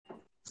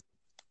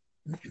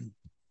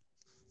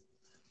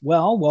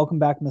Well, welcome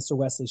back, Mr.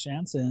 Wesley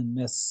Shantz and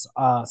Miss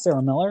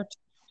Sarah Miller, to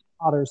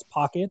Potter's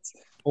Pockets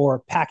or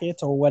Packet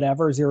or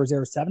whatever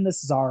 007.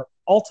 This is our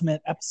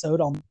ultimate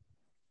episode on the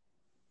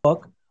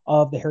book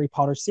of the Harry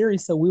Potter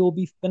series. So we will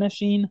be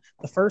finishing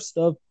the first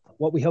of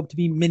what we hope to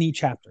be mini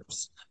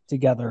chapters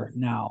together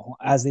now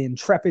as the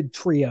intrepid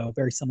trio,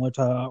 very similar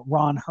to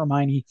Ron,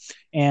 Hermione,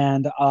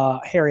 and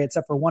Harry,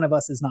 except for one of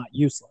us is not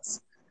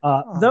useless.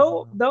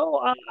 Though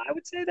I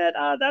would say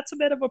that that's a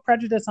bit of a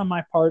prejudice on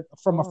my part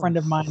from a friend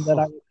of mine that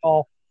I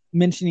recall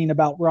mentioning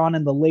about Ron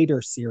in the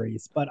later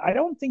series, but I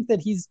don't think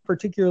that he's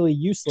particularly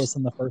useless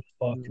in the first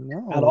book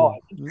at all.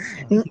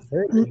 I think he's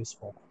very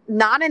useful.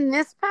 Not in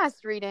this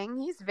past reading.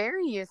 He's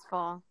very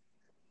useful.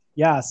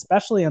 Yeah,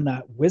 especially in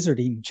that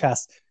wizarding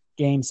chess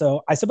game.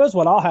 So I suppose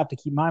what I'll have to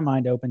keep my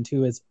mind open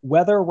to is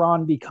whether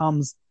Ron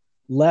becomes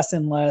less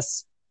and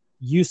less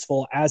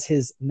useful as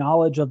his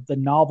knowledge of the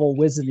novel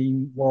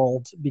wizarding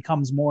world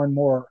becomes more and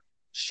more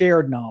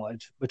shared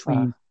knowledge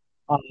between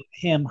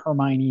him,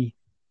 Hermione,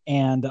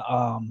 and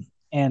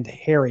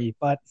Harry.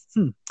 But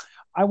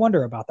I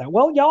wonder about that.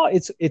 Well, y'all,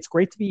 it's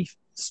great to be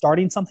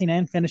starting something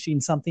and finishing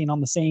something on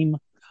the same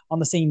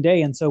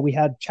day. And so we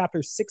had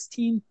chapters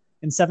 16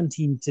 and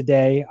 17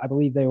 today. I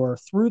believe they were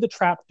Through the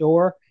Trap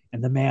Door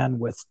and The Man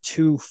with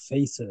Two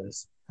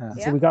Faces.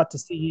 So we got to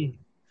see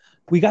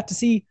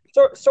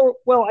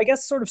well, I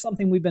guess sort of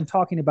something we've been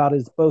talking about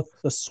is both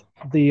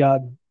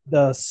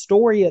the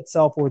story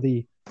itself, or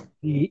the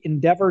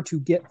endeavor to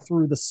get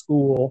through the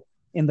school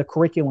in the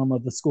curriculum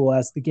of the school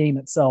as the game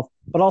itself,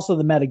 but also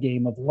the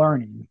metagame of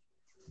learning.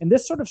 And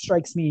this sort of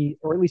strikes me,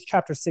 or at least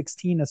chapter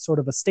 16, as sort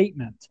of a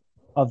statement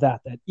of that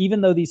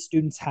even though these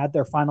students had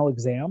their final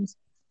exams,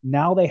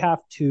 now they have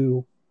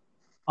to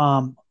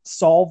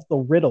solve the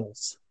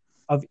riddles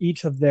of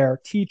each of their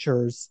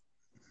teachers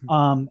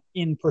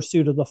in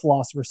pursuit of the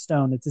Philosopher's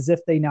Stone. It's as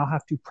if they now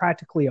have to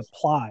practically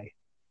apply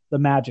the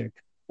magic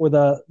or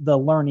the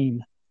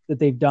learning that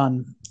they've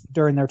done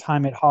during their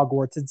time at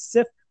Hogwarts. It's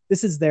as if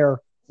this is their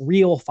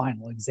real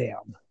final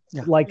exam.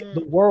 Yeah. Like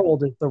the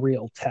world is the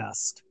real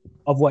test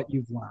of what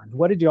you've learned.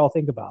 What did you all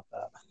think about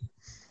that?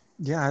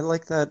 Yeah, I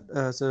like that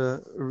as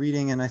a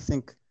reading, and I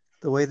think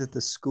the way that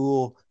the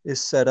school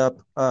is set up,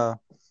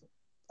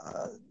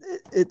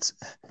 it's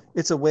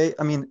a way.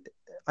 I mean,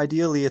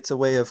 ideally, it's a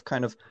way of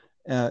kind of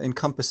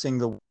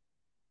encompassing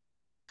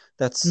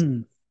that's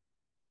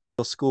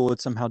school would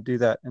somehow do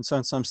that. And so,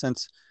 in some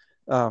sense,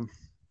 the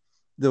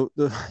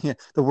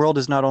world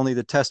is not only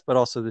the test but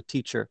also the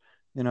teacher.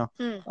 And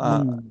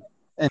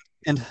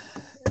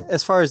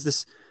as far as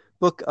this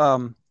book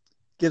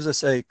gives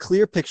us a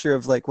clear picture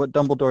of like what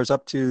Dumbledore's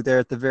up to there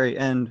at the very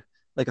end.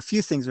 Like a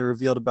few things are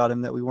revealed about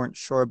him that we weren't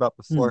sure about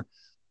before.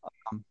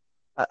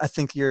 I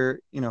think your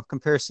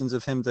comparisons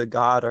of him to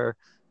God are,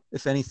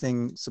 if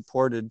anything,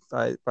 supported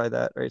by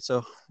that, right?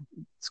 So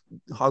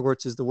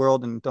Hogwarts is the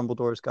world and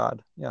Dumbledore is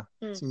God. Yeah,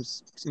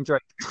 seems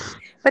right.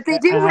 But they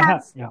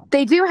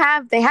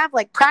have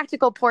like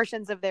practical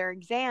portions of their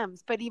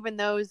exams, but even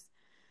those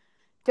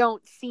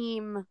don't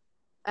seem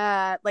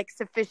like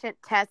sufficient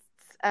tests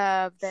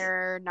of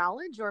their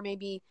knowledge, or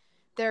maybe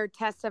they're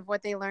tests of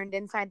what they learned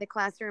inside the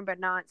classroom, but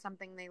not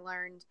something they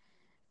learned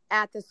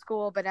at the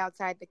school, but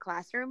outside the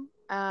classroom.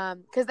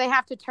 Because they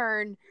have to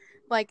turn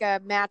like a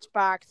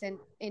matchbox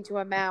into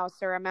a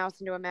mouse, or a mouse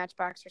into a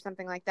matchbox, or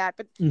something like that.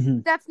 But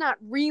that's not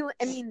real.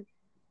 I mean,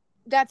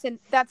 that's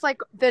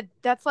like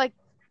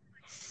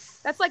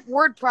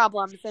word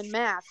problems in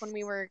math when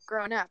we were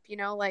growing up.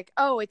 Like,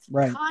 oh, it's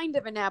kind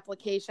of an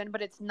application,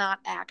 but it's not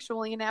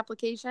actually an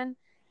application.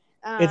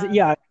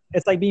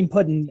 It's like being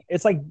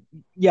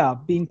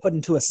put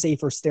into a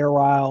safer,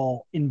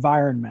 sterile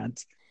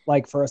environment,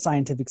 like for a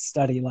scientific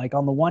study. Like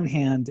on the one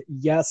hand,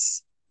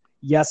 yes,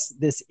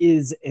 this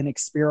is an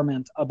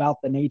experiment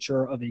about the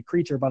nature of a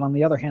creature, but on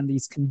the other hand,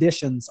 these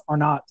conditions are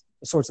not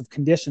the sorts of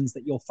conditions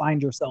that you'll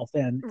find yourself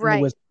in.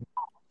 Right.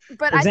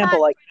 But I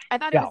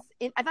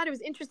thought it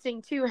was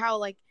interesting too, how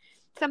like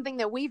something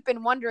that we've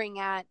been wondering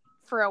at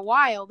for a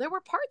while. There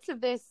were parts of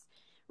this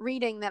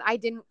reading that I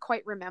didn't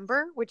quite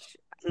remember, which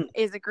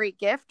is a great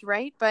gift,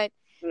 right? But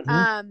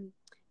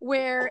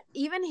where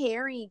even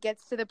Harry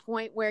gets to the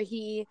point where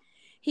he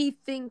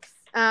thinks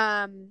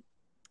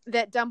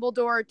that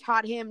Dumbledore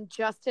taught him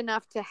just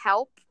enough to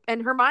help,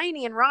 and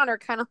Hermione and Ron are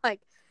kind of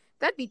like,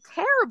 that'd be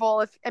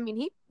terrible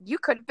you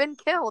could have been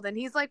killed, and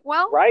he's like,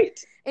 well,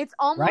 it's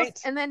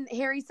almost and then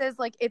Harry says,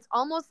 like, it's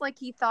almost like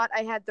he thought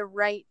I had the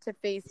right to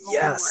face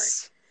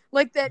Voldemort.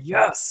 Like that.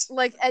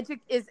 Like,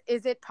 is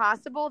it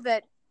possible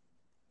that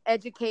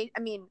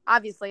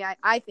obviously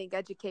I think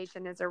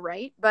education is a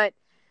right, but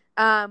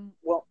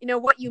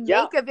what you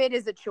make of it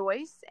is a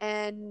choice,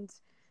 and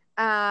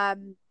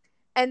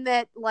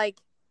that, like,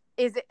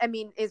 is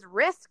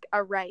risk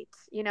a right?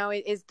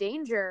 Is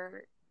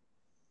danger,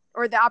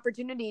 or the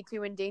opportunity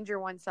to endanger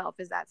oneself,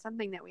 is that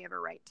something that we have a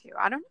right to?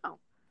 I don't know.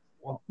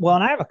 Well,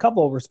 and I have a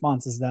couple of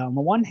responses to that. On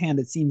the one hand,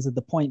 it seems that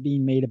the point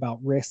being made about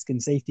risk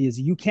and safety is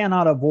you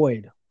cannot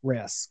avoid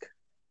risk.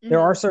 There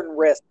are certain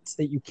risks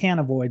that you can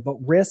avoid, but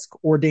risk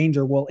or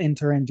danger will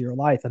enter into your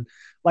life. And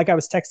like I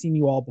was texting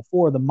you all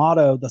before,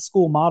 the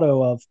school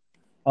motto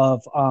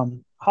of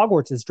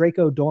Hogwarts is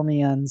Draco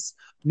Dormiens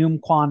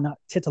Numquam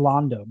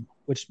Titilandum,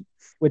 which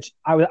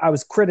I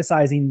was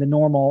criticizing the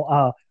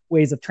normal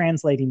ways of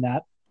translating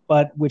that,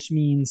 but which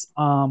means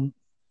a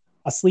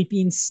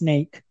sleeping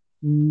snake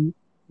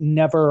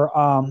never,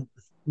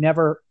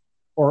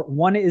 or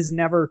one is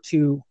never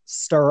to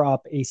stir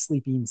up a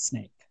sleeping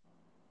snake.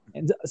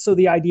 And so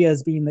the idea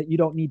is being that you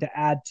don't need to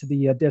add to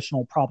the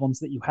additional problems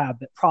that you have,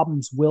 that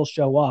problems will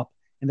show up,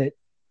 and that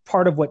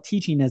part of what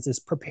teaching is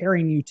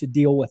preparing you to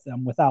deal with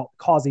them without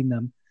causing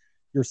them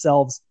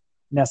yourselves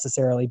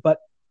necessarily.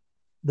 But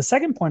the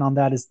second point on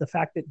that is the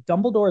fact that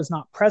Dumbledore is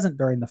not present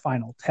during the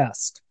final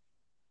test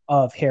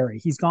of Harry.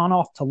 He's gone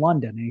off to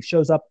London, and he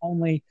shows up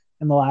only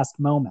in the last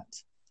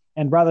moment.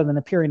 And rather than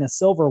appearing as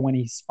Silver when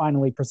he's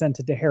finally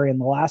presented to Harry in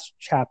the last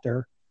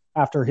chapter,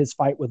 after his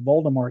fight with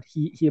Voldemort,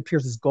 he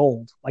appears as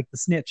Gold, like the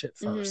snitch at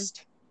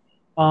first.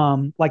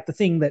 Like the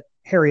thing that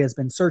Harry has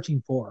been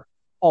searching for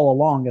all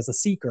along as a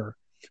seeker.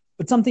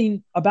 But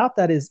something about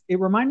that is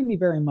it reminded me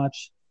very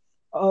much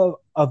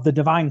of the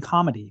Divine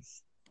Comedy.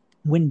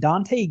 When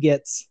Dante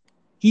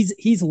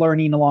he's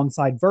learning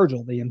alongside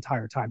Virgil the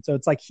entire time. So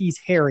it's like he's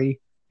Harry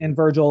and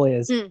Virgil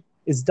is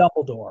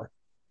Dumbledore.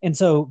 And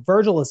so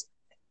Virgil is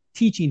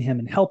teaching him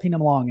and helping him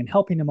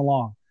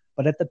along.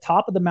 But at the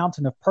top of the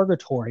mountain of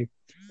purgatory,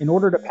 in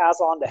order to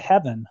pass on to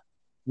heaven,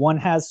 one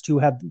has to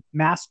have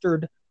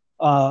mastered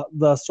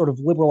the sort of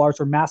liberal arts,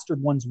 or mastered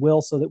one's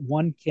will, so that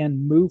one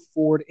can move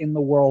forward in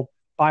the world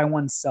by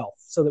oneself,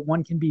 so that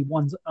one can be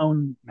one's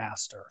own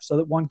master, so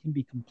that one can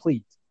be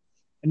complete.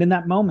 And in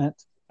that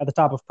moment, at the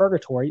top of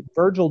purgatory,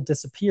 Virgil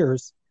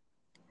disappears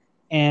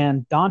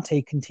and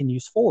Dante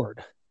continues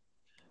forward.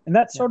 And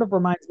that sort of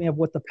reminds me of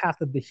what the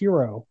path of the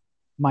hero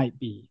might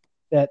be,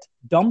 that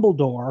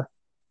Dumbledore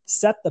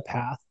set the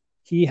path.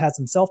 He has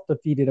himself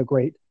defeated a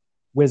great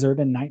wizard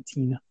in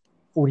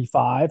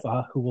 1945,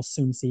 who we'll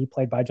soon see,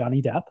 played by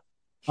Johnny Depp,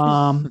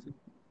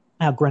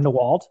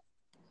 Grindelwald.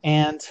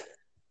 And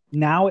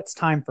now it's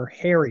time for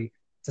Harry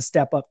to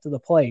step up to the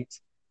plate.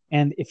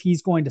 And if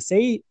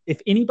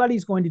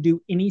anybody's going to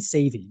do any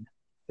saving,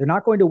 they're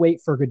not going to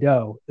wait for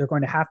Godot. They're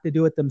going to have to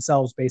do it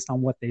themselves based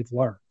on what they've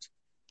learned.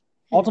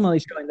 Ultimately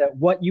showing that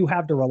what you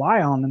have to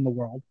rely on in the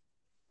world,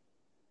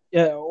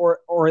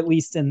 or at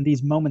least in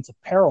these moments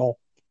of peril,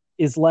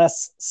 is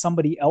less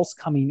somebody else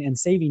coming and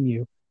saving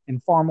you,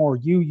 and far more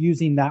you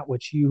using that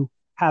which you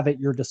have at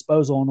your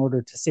disposal in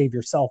order to save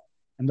yourself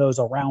and those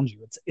around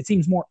you. It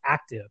seems more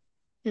active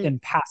than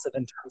passive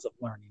in terms of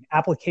learning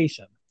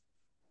application.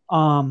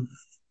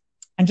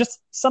 And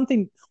just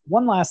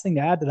one last thing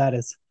to add to that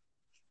is,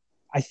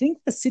 I think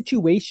the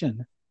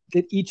situation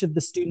that each of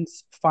the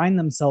students find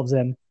themselves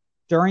in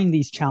during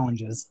these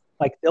challenges,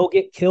 like they'll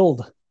get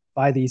killed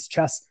by these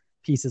chess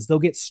pieces, they'll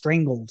get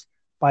strangled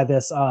by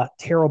this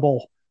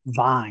terrible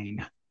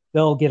vine,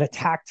 they'll get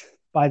attacked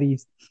by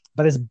this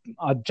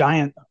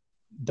giant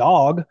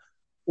dog,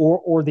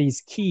 or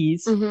these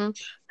keys.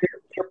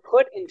 They're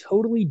put in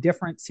totally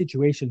different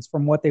situations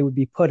from what they would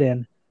be put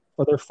in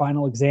for their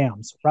final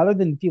exams. Rather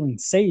than feeling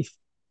safe,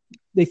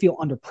 they feel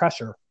under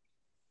pressure,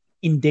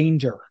 in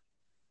danger,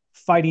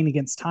 fighting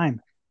against time.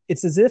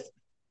 It's as if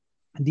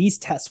these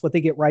tests, what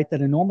they get right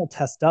that a normal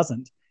test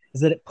doesn't,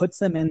 is that it puts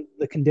them in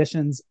the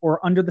conditions,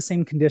 or under the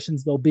same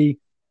conditions they'll be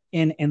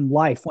in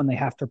life when they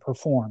have to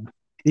perform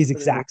these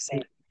exact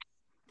same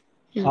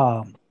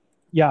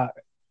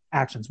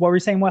actions. What were you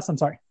saying, Wes? I'm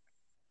sorry.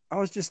 I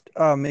was just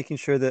making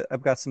sure that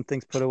I've got some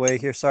things put away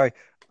here. Sorry.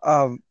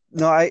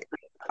 No, I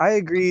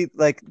agree.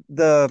 Like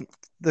the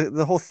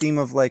whole theme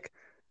of like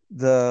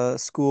the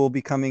school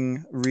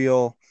becoming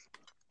real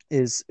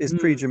is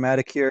pretty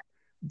dramatic here.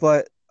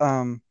 But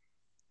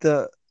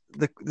the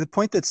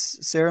point that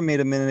Sarah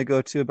made a minute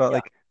ago too about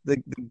like the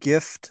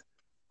gift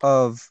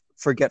of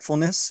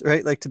forgetfulness,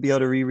 right? Like to be able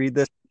to reread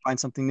this, find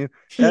something new.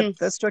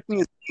 That struck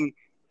me as being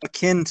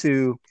akin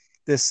to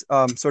this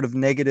sort of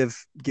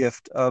negative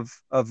gift of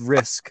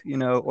risk,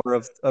 or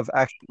of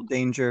actual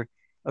danger,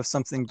 of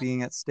something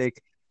being at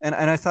stake. And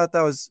I thought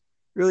that was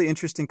really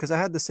interesting, because I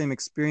had the same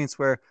experience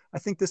where I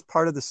think this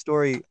part of the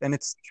story, and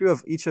it's true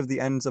of each of the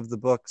ends of the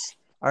books,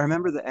 I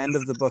remember the end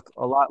of the book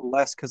a lot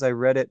less because I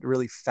read it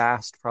really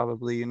fast,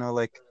 probably,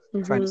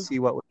 trying to see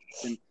what would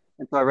happen.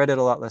 And so I read it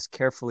a lot less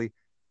carefully.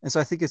 And so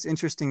I think it's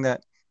interesting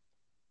that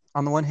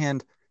on the one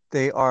hand,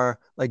 they are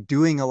like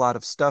doing a lot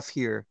of stuff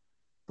here,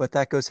 but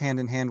that goes hand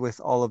in hand with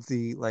all of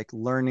the like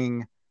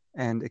learning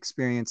and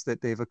experience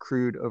that they've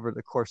accrued over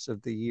the course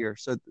of the year.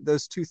 So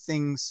those two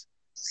things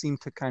seem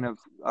to kind of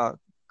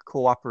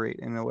cooperate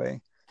in a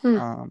way.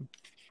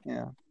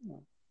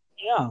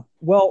 Yeah.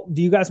 Well,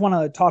 do you guys want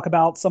to talk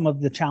about some of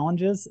the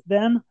challenges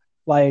then?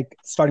 Like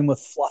starting with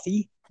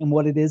Fluffy and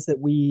what it is that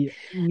we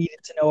needed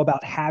to know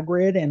about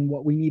Hagrid and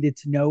what we needed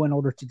to know in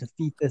order to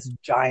defeat this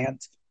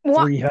giant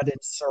three-headed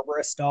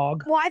Cerberus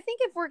dog? Well, I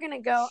think if we're going to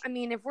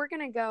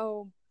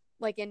go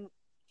like in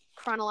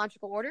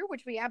chronological order,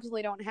 which we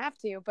absolutely don't have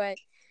to, but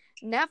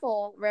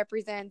Neville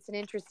represents an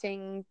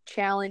interesting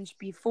challenge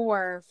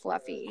before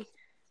Fluffy,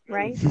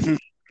 right?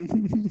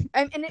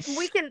 And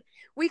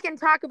we can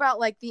talk about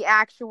like the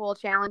actual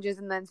challenges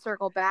and then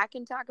circle back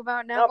and talk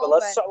about Neville. No,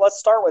 but let's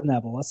start with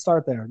Neville. Let's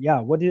start there. Yeah,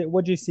 what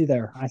did you see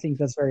there? I think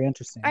that's very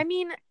interesting. I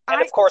mean,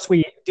 and of course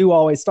we do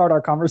always start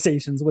our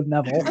conversations with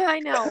Neville. I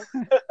know.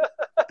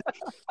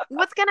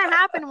 What's gonna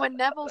happen when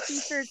Neville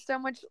features so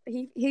much?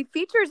 He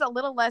features a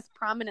little less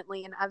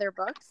prominently in other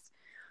books,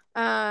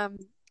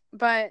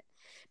 but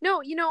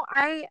no,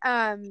 I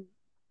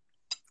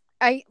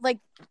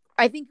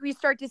think we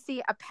start to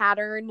see a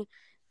pattern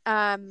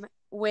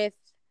with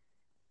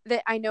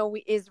that I know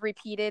is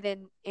repeated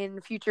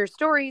in future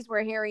stories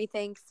where Harry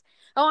thinks,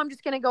 oh, I'm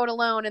just going to go it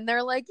alone. And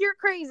they're like, you're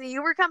crazy.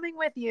 We're coming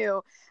with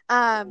you.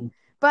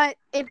 But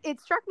it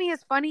struck me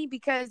as funny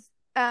because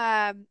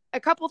a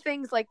couple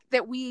things like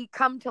that we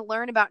come to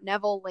learn about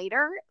Neville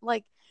later,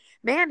 like,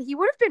 man, he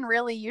would have been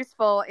really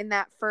useful in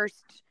that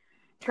first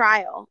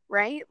trial,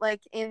 right?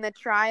 Like in the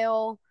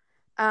trial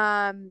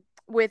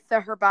with the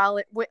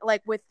herbal,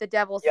 with the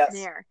devil's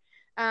snare.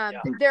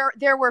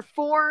 There were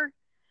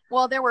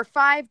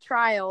 5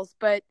 trials,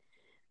 but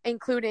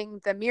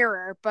including the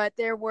mirror, but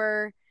there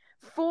were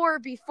 4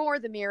 before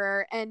the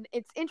mirror. And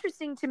it's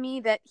interesting to me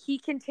that he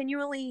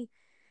continually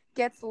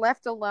gets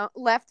left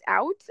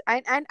out.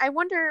 I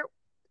wonder,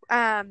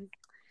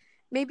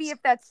 maybe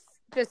if that's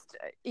just,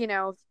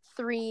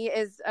 3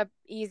 is a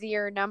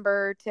easier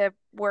number to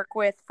work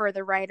with for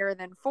the writer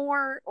than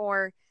 4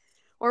 or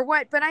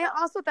what. But I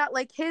also thought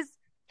like his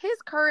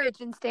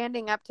courage in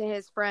standing up to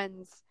his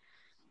friends.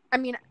 I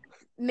mean,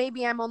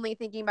 maybe I'm only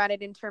thinking about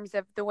it in terms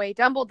of the way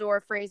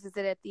Dumbledore phrases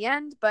it at the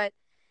end, but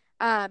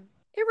it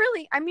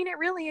really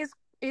is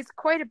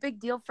quite a big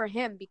deal for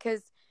him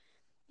because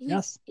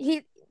this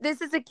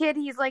is a kid.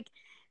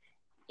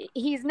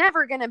 He's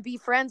never going to be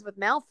friends with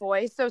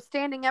Malfoy. So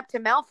standing up to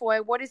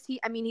Malfoy, what is he?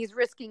 I mean, he's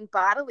risking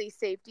bodily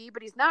safety,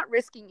 but he's not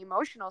risking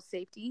emotional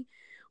safety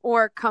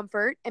or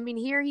comfort. I mean,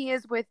 here he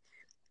is with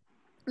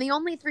the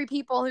only 3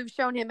 people who've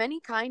shown him any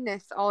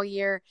kindness all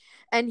year,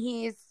 and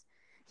he's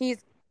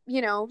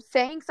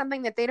saying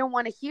something that they don't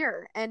want to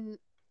hear. And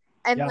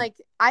like,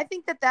 I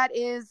think that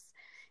is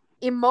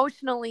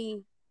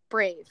emotionally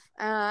brave,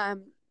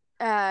 in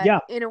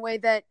a way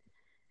that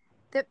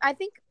I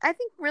think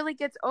really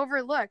gets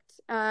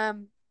overlooked.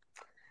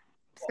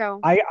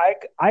 So I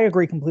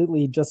agree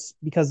completely, just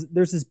because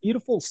there's this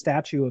beautiful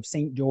statue of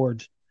St.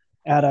 George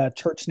at a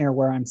church near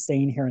where I'm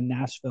staying here in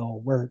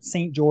Nashville, where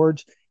St.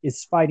 George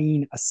is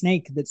fighting a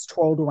snake that's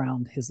twirled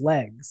around his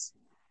legs.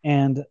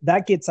 And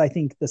that gets, I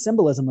think, the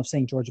symbolism of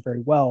St. George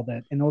very well,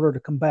 that in order to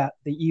combat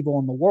the evil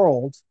in the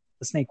world,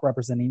 the snake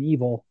representing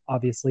evil,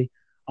 obviously,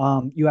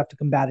 you have to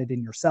combat it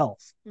in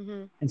yourself.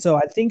 Mm-hmm. And so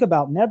I think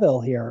about Neville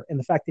here and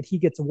the fact that he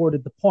gets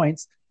awarded the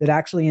points that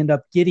actually end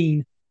up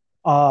getting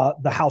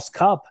the House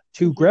Cup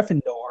to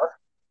Gryffindor.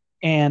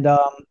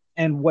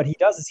 And what he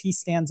does is he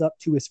stands up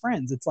to his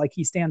friends. It's like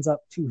he stands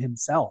up to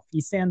himself.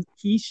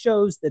 He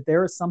shows that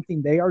there is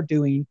something they are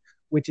doing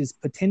which is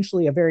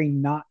potentially a very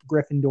not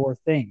Gryffindor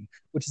thing,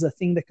 which is a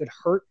thing that could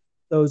hurt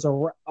those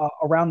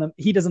around them.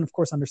 He doesn't, of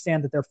course,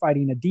 understand that they're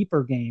fighting a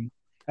deeper game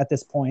at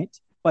this point,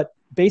 but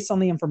based on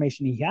the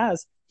information he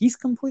has, he's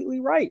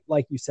completely right,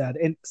 like you said.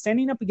 And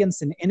standing up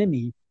against an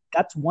enemy,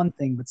 that's one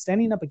thing, but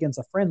standing up against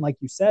a friend, like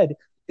you said,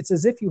 it's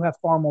as if you have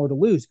far more to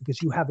lose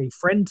because you have a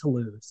friend to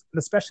lose. And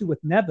especially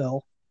with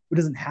Neville, who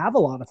doesn't have a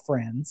lot of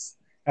friends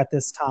at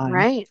this time.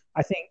 Right.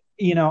 I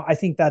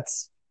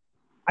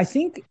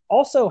think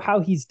also how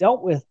he's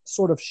dealt with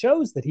sort of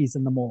shows that he's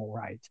in the moral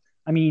right.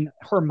 I mean,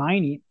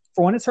 Hermione,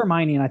 for one, it's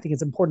Hermione, and I think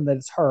it's important that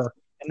it's her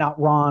and not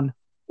Ron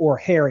or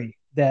Harry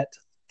that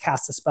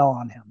casts a spell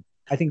on him.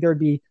 I think there would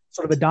be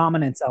sort of a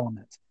dominance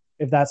element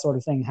if that sort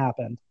of thing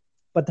happened.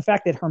 But the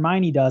fact that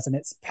Hermione does, and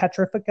it's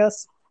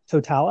Petrificus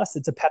Totalis,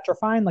 it's a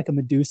petrifying, like a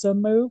Medusa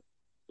move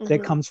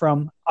that comes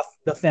from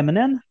the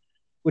feminine,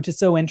 which is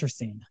so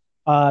interesting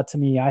to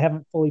me. I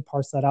haven't fully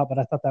parsed that out, but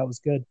I thought that was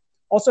good.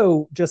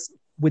 Also, just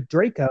with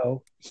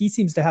Draco, he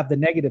seems to have the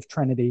negative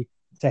trinity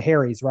to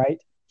Harry's, right?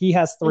 He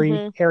has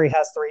 3, Harry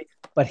has 3,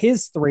 but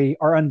his 3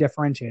 are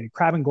undifferentiated.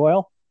 Crabbe and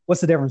Goyle,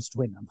 what's the difference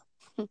between them?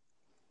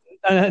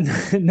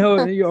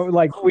 No, we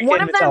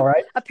can't even tell,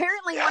 right?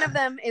 Apparently, one of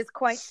them is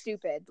quite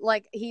stupid.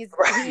 Like he's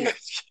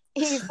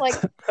like,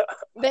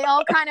 they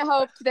all kind of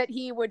hoped that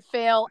he would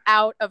fail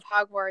out of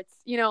Hogwarts,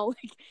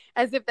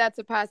 as if that's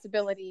a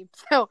possibility.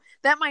 So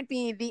that might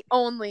be the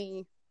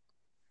only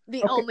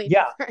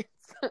difference.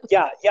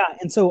 Yeah.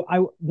 And so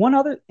one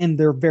other, and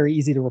they're very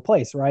easy to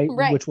replace, right?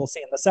 Which we'll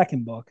see in the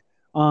second book.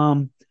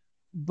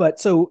 But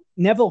so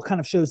Neville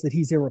kind of shows that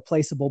he's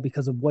irreplaceable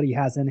because of what he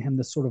has in him,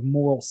 this sort of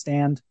moral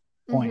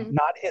standpoint,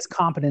 not his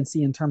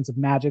competency in terms of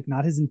magic,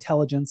 not his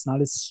intelligence, not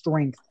his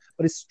strength,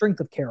 but his strength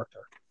of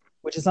character,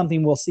 which is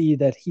something we'll see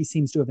that he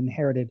seems to have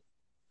inherited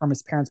from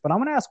his parents. But I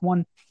want to ask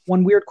one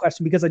weird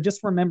question because I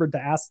just remembered to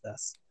ask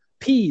this.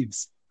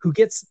 Peeves,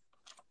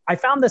 I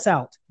found this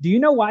out. Do you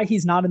know why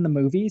he's not in the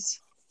movies?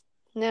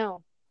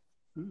 No.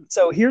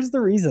 So here's the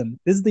reason.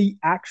 This is the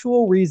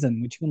actual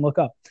reason, which you can look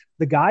up.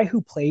 The guy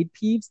who played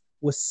Peeves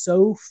was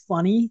so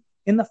funny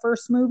in the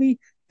first movie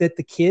that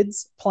the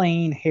kids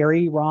playing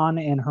Harry, Ron,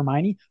 and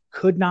Hermione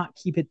could not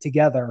keep it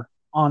together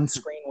on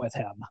screen with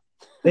him.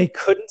 They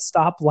couldn't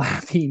stop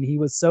laughing. He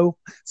was so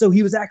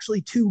he was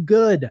actually too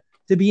good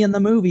to be in the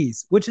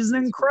movies, which is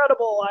an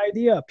incredible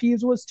idea.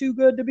 Peeves was too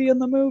good to be in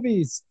the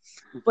movies.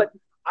 But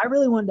I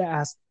really wanted to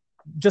ask,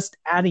 just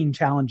adding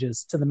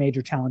challenges to the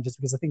major challenges,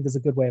 because I think there's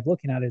a good way of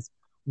looking at it, is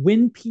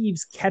when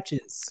Peeves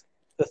catches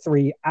the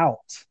three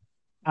out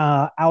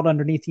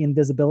underneath the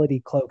invisibility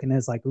cloak and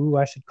is like, ooh,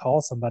 I should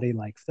call somebody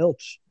like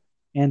Filch.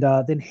 And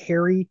then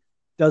Harry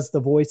does the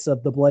voice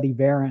of the Bloody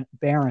Baron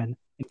and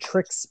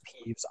tricks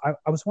Peeves.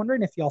 I was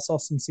wondering if y'all saw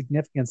some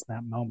significance in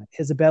that moment.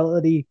 His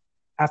ability,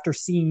 after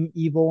seeing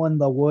evil in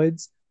the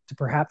woods, to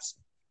perhaps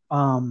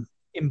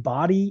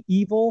embody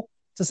evil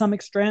to some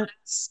extent,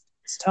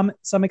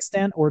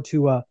 or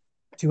to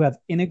have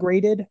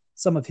integrated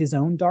some of his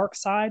own dark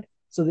side,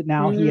 so that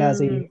now he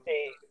has a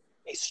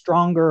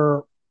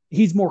stronger,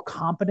 he's more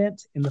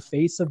competent in the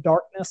face of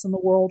darkness in the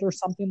world or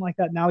something like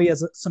that. Now he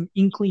has some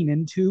inkling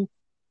into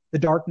the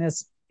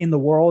darkness in the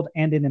world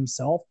and in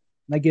himself.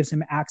 And that gives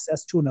him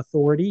access to an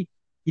authority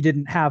he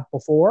didn't have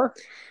before.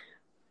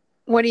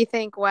 What do you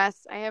think,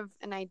 Wes? I have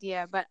an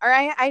idea,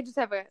 I just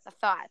have a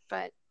thought,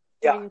 but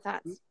what are your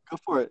thoughts? Go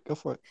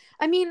for it.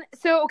 I mean,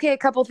 a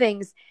couple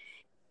things.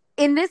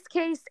 In this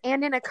case,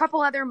 and in a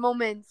couple other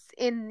moments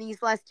in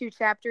these last two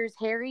chapters,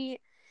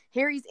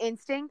 Harry's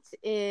instinct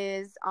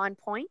is on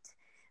point.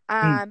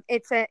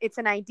 It's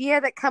an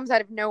idea that comes out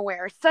of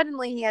nowhere.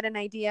 Suddenly, he had an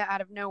idea out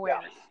of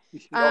nowhere.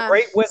 Yeah.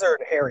 Great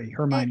wizard, Harry.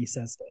 Hermione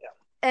says to him.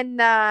 And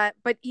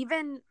but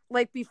even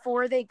like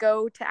before they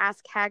go to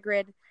ask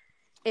Hagrid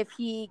if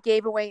he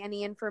gave away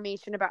any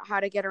information about how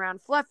to get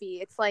around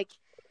Fluffy, it's like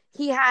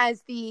he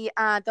has the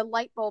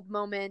light bulb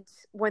moment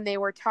when they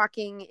were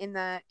talking in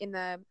the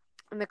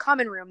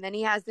common room. Then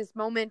he has this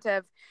moment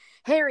of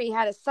Harry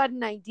had a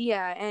sudden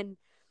idea, and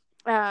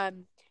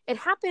it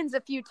happens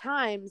a few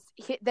times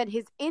that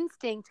his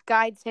instinct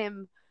guides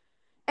him,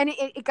 and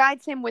it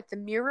guides him with the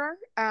mirror.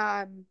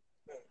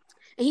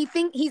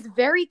 He's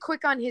very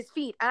quick on his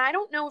feet, and I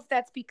don't know if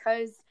that's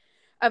because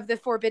of the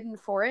Forbidden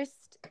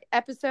Forest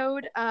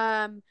episode,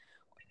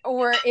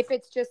 or if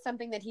it's just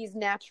something that he's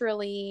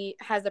naturally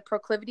has a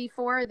proclivity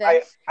for.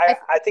 That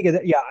I think,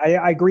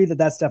 I agree that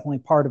that's definitely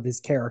part of his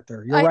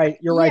character. You're right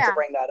to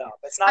bring that up.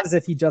 It's not as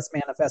if he just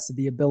manifested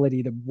the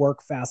ability to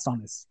work fast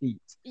on his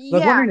feet. I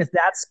was wondering if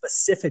that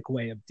specific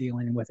way of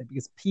dealing with it,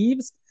 because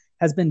Peeves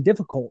has been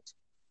difficult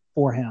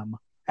for him.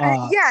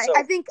 I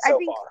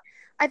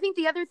think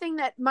the other thing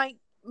that might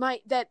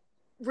that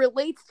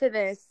relates to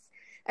this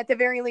at the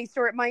very least,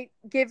 or it might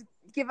give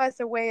us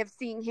a way of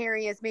seeing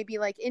Harry as maybe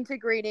like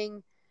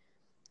integrating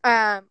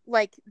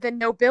like the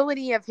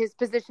nobility of his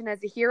position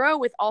as a hero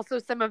with also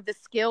some of the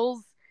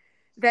skills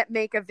that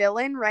make a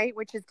villain, right?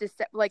 Which is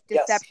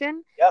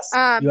deception. Yes. You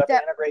have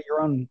to integrate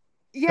your own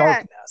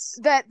darkness.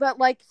 But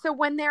like, so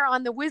when they're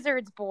on the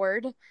wizard's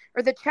board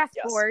or the chess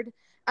board,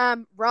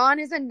 Ron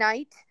is a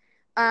knight.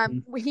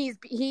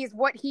 He's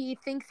what he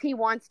thinks he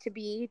wants to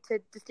be to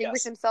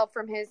distinguish himself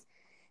from his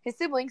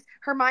siblings.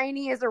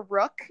 Hermione is a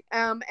rook,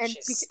 and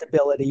she's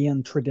stability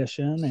and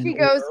tradition. And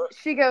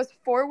she goes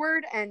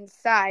forward and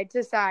side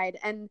to side,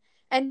 and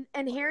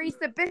Harry's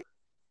the bishop,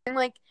 and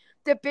like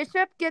the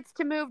bishop gets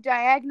to move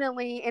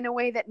diagonally in a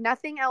way that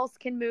nothing else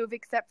can move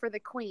except for the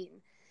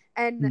queen,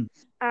 and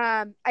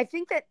I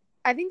think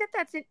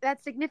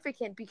that's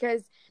significant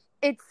because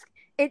it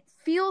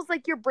feels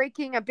like you're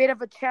breaking a bit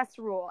of a chess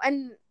rule,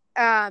 and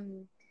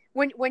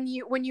when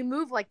you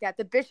move like that,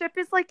 the bishop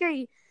is like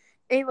a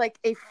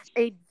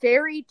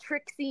very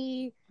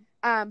tricksy,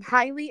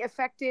 highly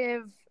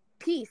effective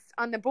piece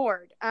on the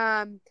board.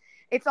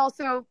 It's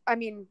also, I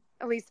mean,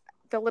 at least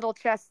the little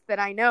chess that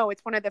I know,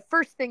 it's one of the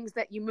first things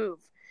that you move.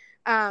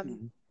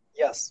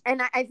 Yes.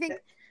 And I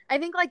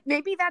think like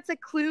maybe that's a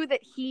clue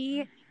that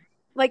he,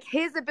 like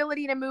his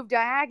ability to move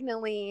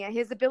diagonally,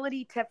 his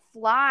ability to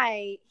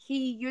fly,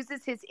 he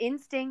uses his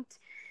instinct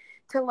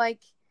to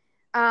like,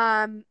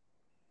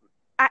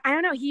 I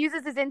don't know, he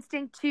uses his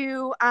instinct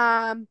to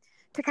kind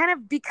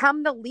of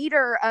become the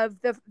leader of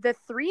the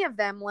three of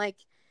them, like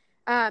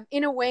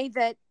in a way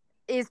that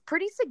is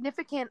pretty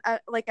significant,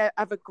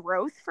 of a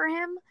growth for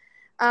him.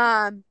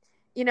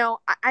 You know,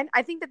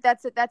 I think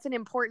that's an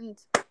important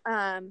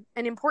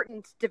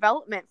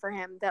development for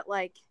him. That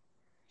like,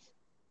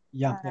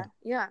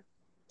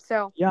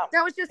 So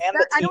that was just.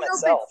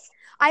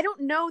 I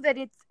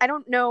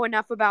don't know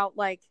enough about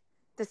like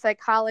the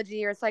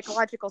psychology or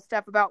psychological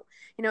stuff about,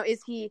 you know,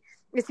 is he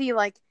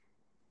like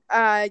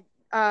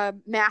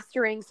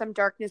mastering some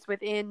darkness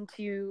within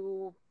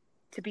to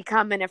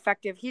become an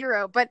effective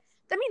hero. But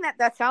I mean,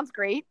 that sounds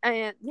great.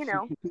 And, you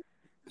know,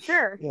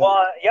 sure.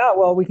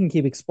 Well, we can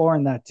keep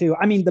exploring that too.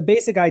 I mean, the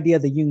basic idea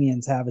the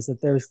Jungians have is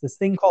that there's this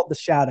thing called the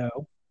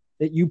shadow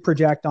that you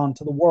project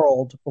onto the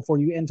world before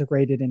you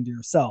integrate it into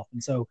yourself.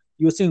 And so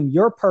you assume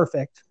you're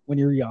perfect when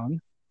you're young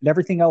and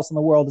everything else in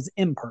the world is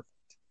imperfect.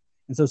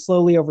 And so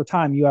slowly over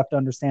time, you have to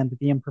understand that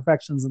the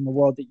imperfections in the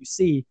world that you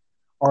see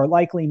are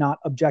likely not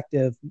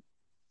objective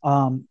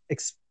parts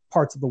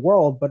of the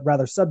world, but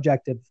rather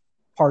subjective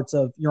parts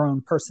of your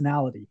own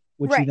personality,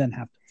 which you then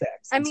have to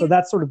fix. So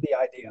that's sort of the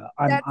idea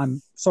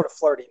I'm sort of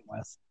flirting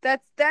with.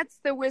 That's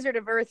the Wizard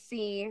of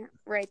Earthsea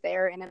right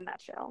there in a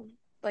nutshell.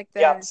 Like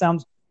the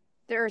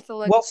the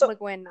Ursula Le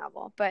Guin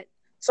novel. But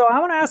so I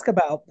want to ask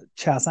about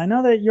chess. I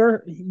know that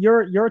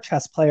you're a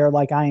chess player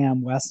like I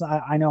am, Wes.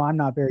 I know I'm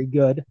not very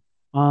good,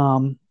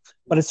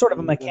 but it's sort of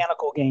a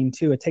mechanical game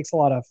too. It takes a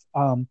lot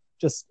of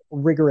just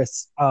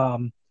rigorous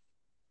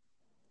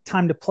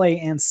time to play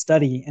and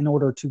study in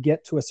order to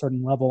get to a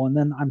certain level. And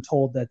then I'm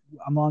told that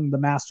among the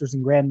masters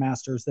and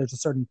grandmasters, there's a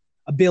certain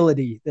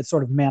ability that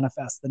sort of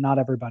manifests that not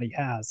everybody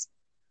has.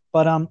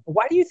 But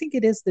why do you think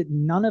it is that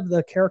none of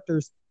the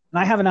characters,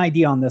 and I have an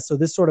idea on this, so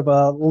this is sort of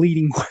a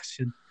leading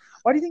question.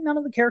 Why do you think none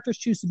of the characters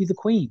choose to be the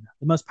queen,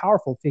 the most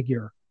powerful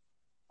figure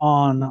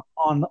on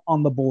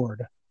the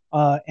board?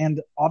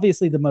 And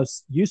obviously the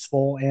most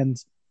useful and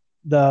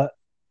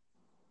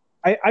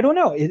I don't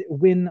know.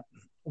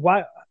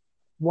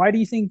 Why do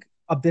you think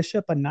a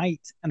bishop, a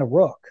knight, and a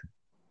rook?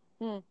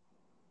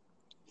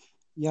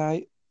 Yeah,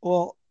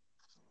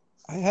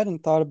 I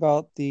hadn't thought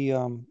about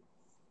the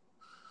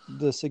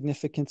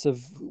significance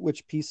of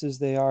which pieces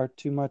they are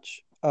too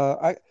much.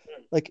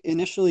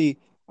 Initially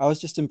I was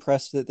just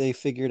impressed that they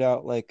figured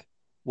out like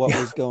what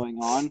was going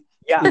on.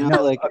 Yeah,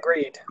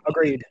 agreed.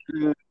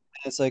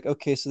 It's like,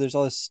 okay, so there's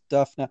all this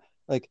stuff now,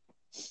 like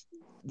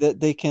that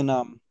they can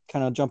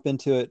kind of jump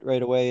into it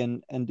right away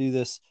and do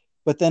this.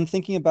 But then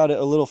thinking about it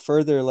a little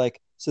further,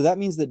 like, so that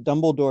means that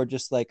Dumbledore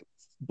just like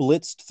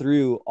blitzed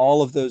through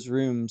all of those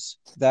rooms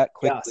that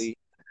quickly.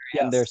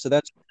 Yes. There. So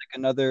that's like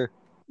another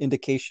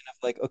indication of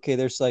like, okay,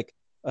 there's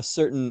a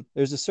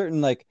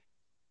certain like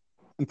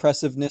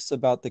impressiveness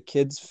about the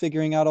kids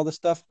figuring out all this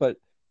stuff, but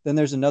then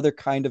there's another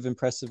kind of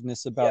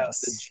impressiveness about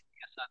the genius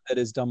that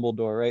is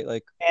Dumbledore, right?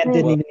 Like, and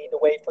didn't even need to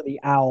wait for the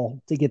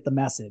owl to get the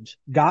message.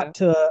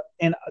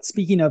 And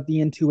speaking of the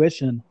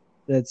intuition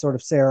that sort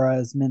of Sarah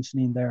is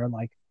mentioning there,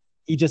 like,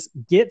 he just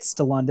gets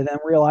to London and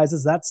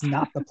realizes that's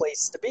not the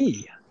place to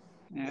be.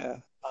 Yeah.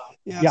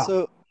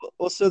 So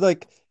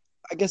like,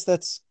 I guess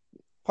that's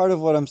part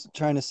of what I'm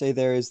trying to say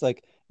there is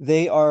like,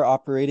 they are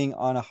operating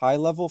on a high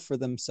level for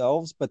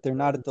themselves, but they're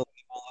not at the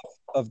level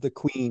of the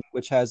queen,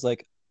 which has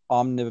like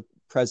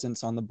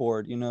omnipresence on the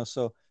board,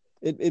 So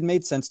it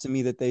made sense to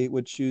me that they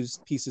would choose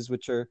pieces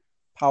which are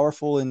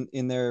powerful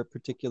in their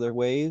particular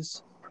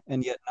ways,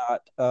 and yet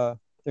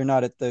they're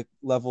not at the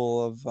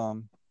level of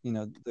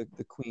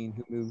the queen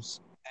who moves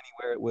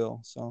anywhere it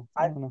will. So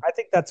I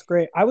think that's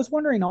great. I was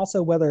wondering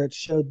also whether it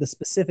showed the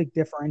specific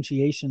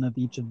differentiation of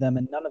each of them,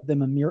 and none of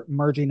them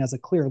emerging as a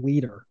clear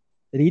leader.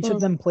 That each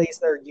of them plays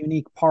their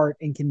unique part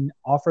and can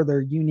offer their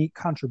unique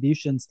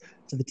contributions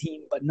to the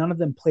team, but none of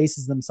them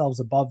places themselves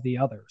above the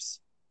others.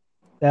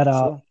 That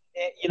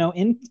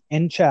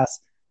in chess,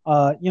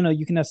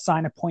 you can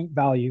assign a point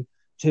value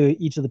to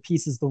each of the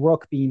pieces. The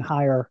rook being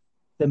higher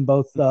than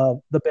both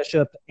the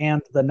bishop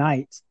and the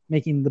knight,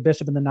 making the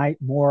bishop and the knight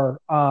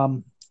more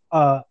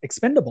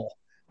expendable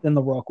than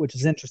the rook, which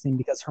is interesting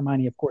because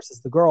Hermione, of course,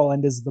 is the girl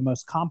and is the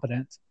most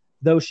competent,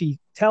 though she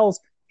tells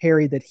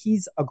Harry that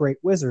he's a great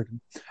wizard.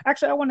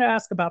 Actually, I want to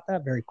ask about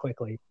that very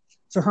quickly.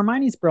 So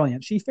Hermione's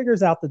brilliant. She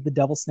figures out that the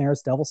Devil's Snare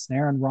is Devil's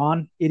Snare, and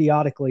Ron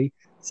idiotically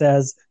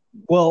says,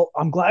 well,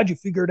 I'm glad you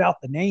figured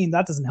out the name.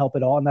 That doesn't help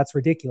at all, and that's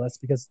ridiculous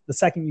because the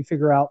second you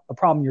figure out the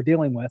problem you're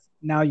dealing with,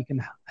 now you can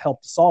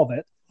help to solve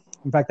it.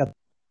 In fact, that's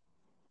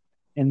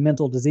in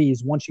mental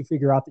disease. Once you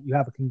figure out that you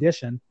have a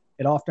condition,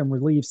 it often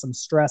relieves some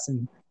stress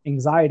and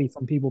anxiety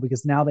from people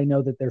because now they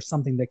know that there's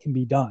something that can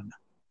be done.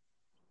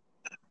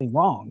 Nothing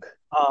wrong.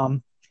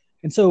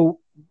 And so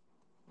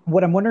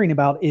what I'm wondering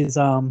about is,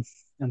 I'm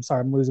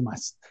sorry, I'm losing my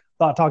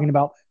thought talking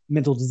about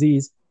mental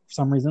disease for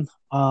some reason.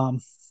 Go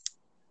on.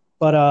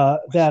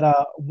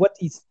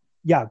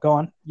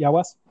 Yeah,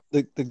 Wes?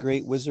 The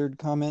great wizard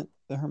comment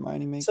that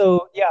Hermione makes.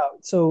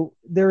 So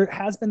there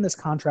has been this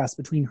contrast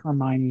between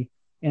Hermione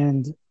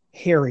and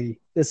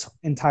Harry this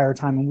entire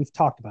time, and we've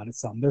talked about it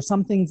some. There's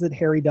some things that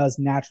Harry does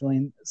naturally,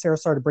 and Sarah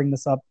started to bring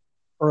this up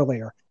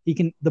earlier.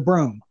 The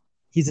broom,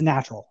 he's a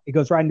natural. It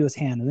goes right into his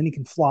hand, and then he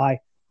can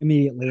fly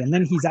immediately. And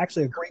then he's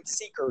actually a great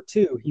seeker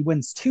too. He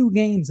wins 2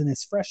 games in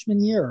his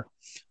freshman year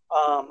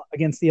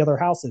against the other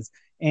houses.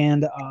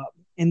 And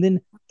then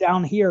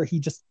down here, he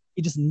just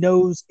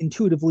knows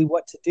intuitively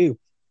what to do.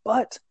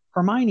 But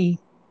Hermione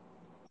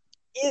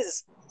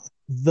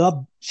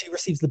she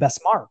receives the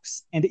best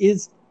marks and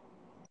is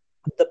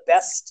the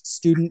best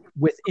student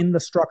within the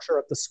structure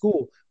of the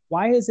school.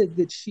 What is it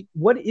that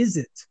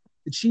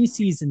she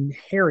sees in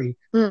Harry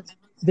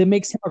that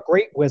makes him a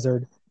great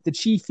wizard that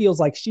she feels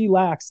like she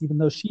lacks, even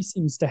though she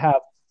seems to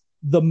have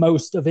the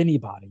most of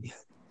anybody?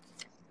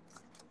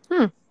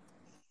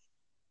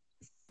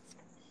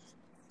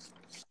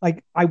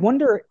 Like, I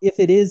wonder if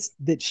it is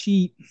that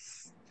she,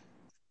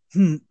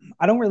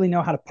 I don't really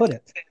know how to put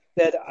it,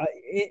 that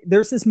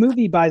there's this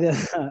movie by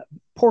the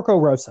Porco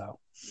Rosso,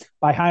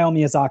 by Hayao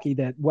Miyazaki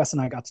that Wes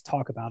and I got to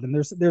talk about. And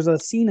there's a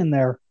scene in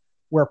there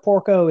where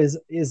Porco is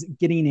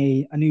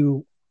getting a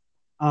new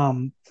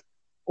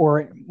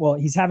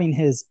he's having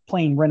his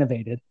plane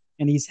renovated,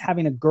 and he's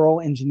having a girl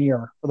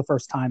engineer for the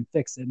first time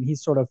fix it, and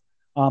he's sort of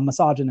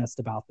misogynist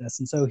about this,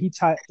 and so he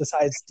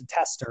decides to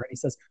test her, and he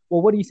says,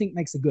 well, what do you think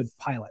makes a good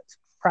pilot?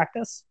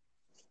 Practice?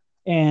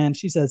 And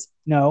she says,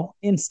 no,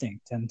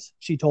 instinct. And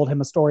she told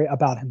him a story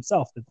about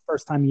himself, that the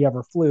first time he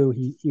ever flew,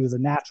 he was a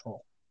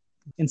natural.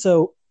 And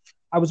so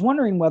I was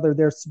wondering whether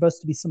there's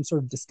supposed to be some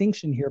sort of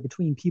distinction here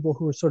between people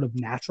who are sort of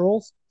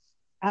naturals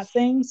at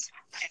things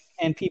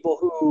and people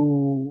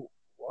who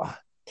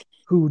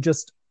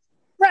just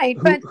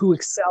who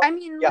excel. I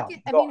mean,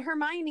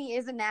 Hermione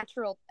is a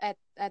natural at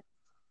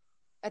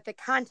the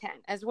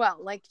content as well.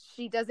 Like,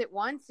 she does it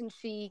once, and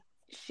she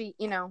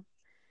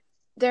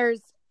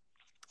there's,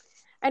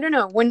 I don't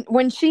know,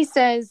 when she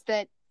says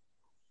that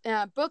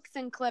books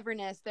and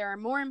cleverness, there are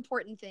more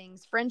important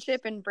things,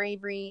 friendship and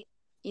bravery,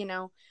 and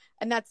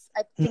I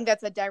think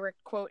that's a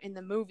direct quote in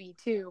the movie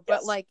too.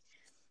 But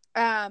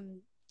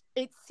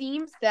it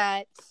seems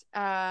that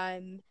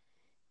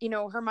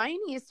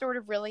Hermione is sort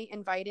of really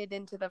invited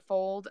into the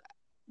fold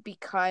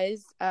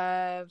because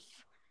of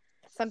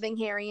something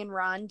Harry and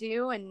Ron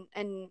do, and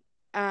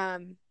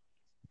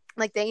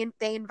they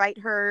invite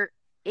her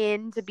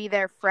in to be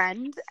their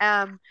friend,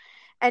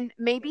 and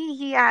maybe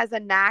he has a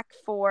knack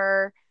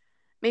for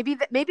maybe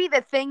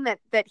the thing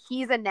that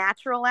he's a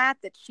natural at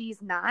that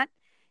she's not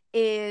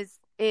is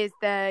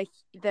the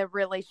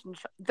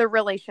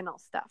relational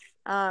stuff.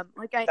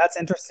 That's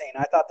interesting.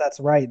 I thought that's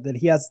right, that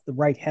he has the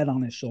right head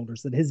on his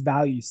shoulders, that his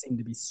values seem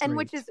to be straight. And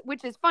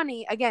which is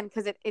funny again,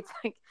 because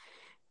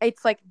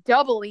it's like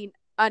doubly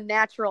a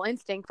natural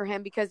instinct for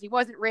him, because he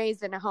wasn't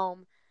raised in a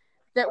home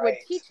that would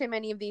teach him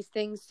any of these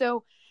things.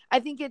 So I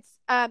think it's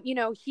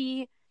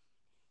he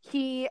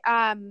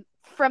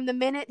from the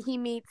minute he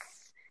meets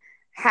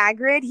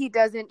Hagrid, he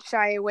doesn't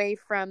shy away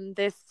from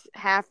this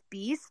half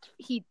beast.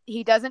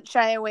 He doesn't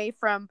shy away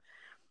from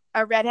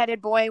a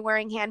redheaded boy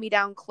wearing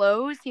hand-me-down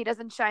clothes. He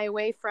doesn't shy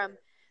away from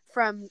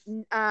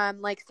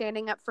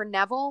standing up for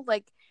Neville.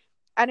 Like,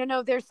 I don't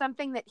know, there's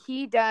something that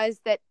he does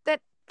that the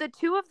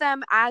two of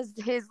them as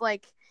his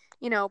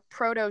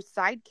proto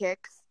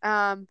sidekicks,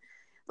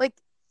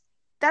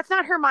 that's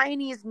not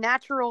Hermione's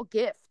natural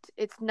gift.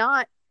 It's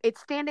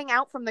standing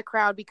out from the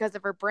crowd because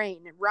of her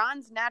brain. And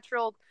Ron's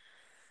natural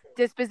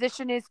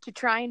disposition is to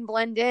try and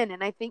blend in,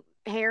 and I think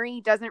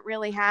Harry doesn't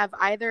really have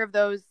either of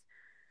those.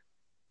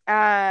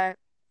 Well,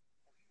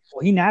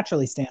 he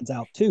naturally stands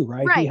out too,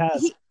 right? He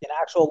has an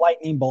actual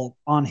lightning bolt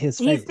on his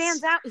face.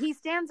 He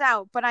stands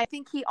out, but I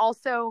think he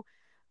also,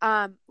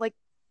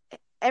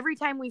 every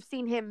time we've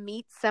seen him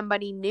meet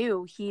somebody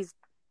new, he's,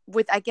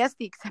 with I guess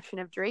the exception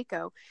of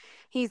Draco,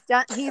 he's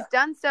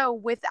done so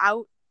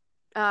without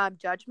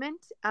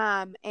judgment,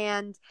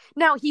 and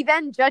now he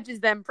then judges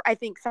them, I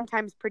think,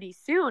 sometimes pretty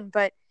soon,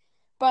 but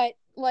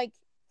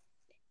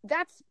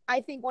that's,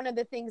 I think, one of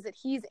the things that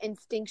he's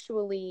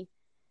instinctually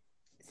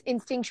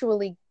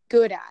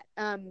good at,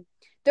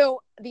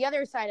 though the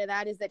other side of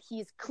that is that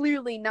he's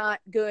clearly not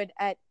good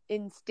at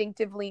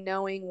instinctively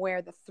knowing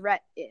where the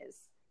threat is,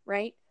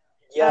 right?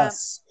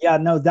 Yes.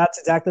 No, that's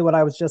exactly what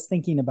I was just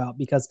thinking about,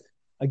 because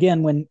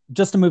again,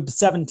 just to move to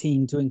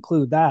 17 to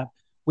include that,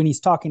 when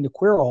he's talking to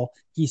Quirrell,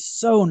 he's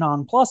so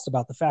nonplussed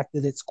about the fact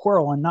that it's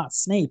Quirrell and not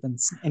Snape. And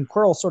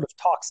Quirrell sort of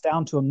talks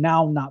down to him,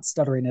 now not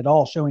stuttering at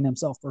all, showing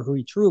himself for who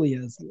he truly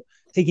is,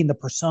 taking the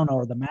persona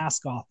or the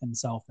mask off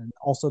himself, and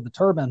also the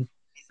turban.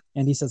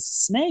 And he says,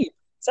 Snape,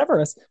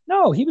 Severus,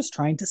 no, he was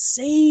trying to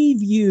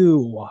save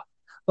you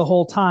the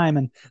whole time.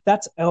 And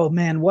that's, oh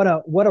man, what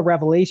a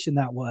revelation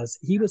that was.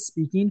 He was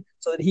speaking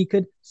so that he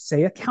could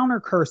say a counter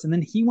curse, and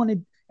then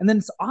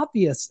it's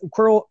obvious.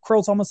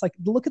 Quirrell's almost like,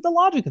 look at the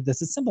logic of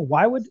this. It's simple.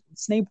 Why would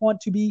Snape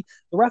want to be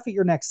the ref at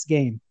your next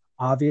game?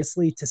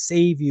 Obviously, to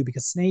save you,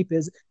 because Snape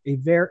is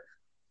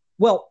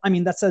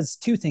that says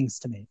two things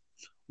to me.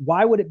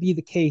 Why would it be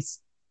the case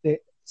that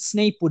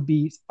Snape would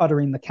be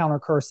uttering the counter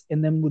curse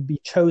and then would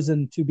be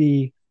chosen to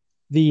be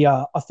the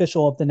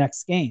official of the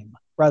next game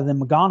rather than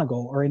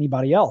McGonagall or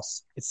anybody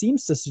else? It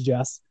seems to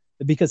suggest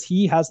that because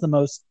he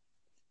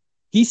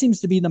seems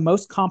to be the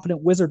most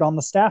competent wizard on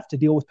the staff to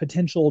deal with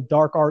potential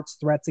dark arts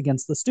threats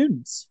against the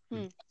students.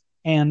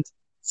 And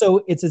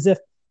so it's as if,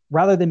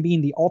 rather than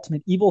being the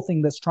ultimate evil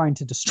thing that's trying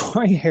to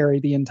destroy Harry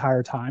the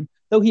entire time,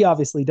 though he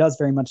obviously does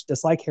very much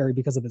dislike Harry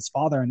because of his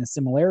father and his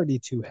similarity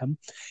to him,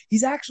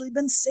 he's actually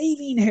been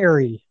saving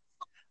Harry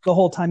the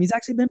whole time. He's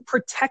actually been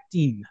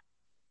protecting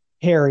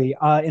Harry.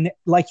 And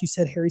like you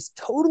said, Harry's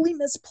totally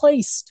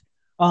misplaced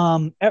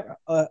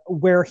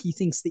where he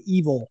thinks the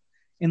evil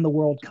in the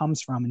world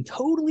comes from, and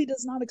totally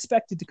does not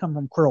expect it to come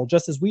from Quirrell,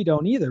 just as we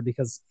don't either,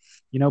 because,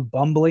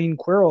 bumbling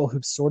Quirrell,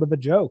 who's sort of a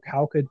joke,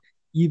 how could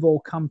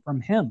evil come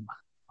from him?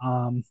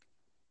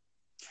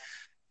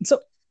 So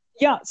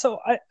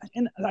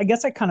I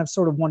guess I kind of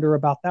sort of wonder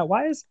about that.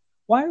 Why is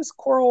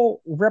Quirrell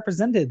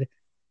represented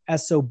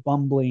as so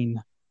bumbling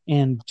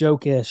and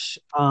jokish,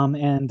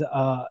 and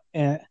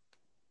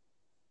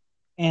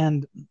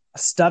and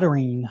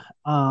stuttering,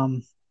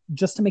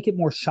 just to make it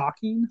more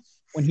shocking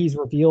when he's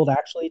revealed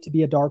actually to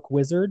be a dark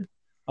wizard,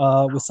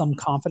 with some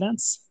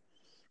confidence.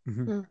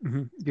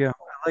 Yeah,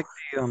 I like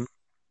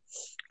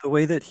the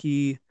way that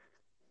he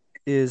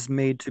is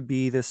made to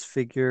be this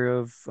figure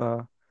of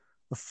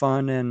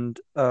fun and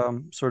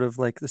sort of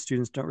like the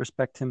students don't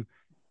respect him.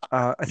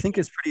 I think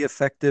is pretty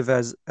effective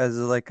as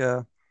like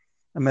a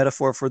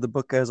metaphor for the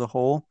book as a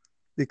whole,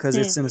 because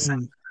it's in a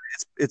sense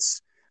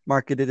it's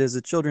marketed as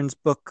a children's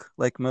book,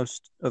 like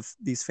most of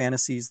these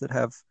fantasies that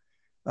have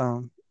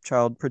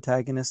child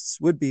protagonists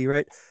would be,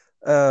 right?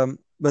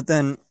 But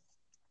then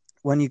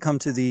when you come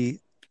to the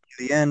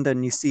end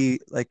and you see,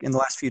 like in the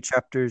last few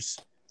chapters,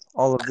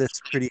 all of this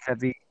pretty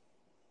heavy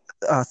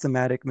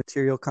thematic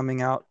material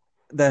coming out,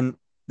 then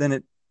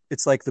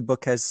it's like the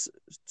book has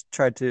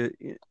tried to,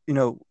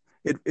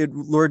 it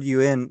lured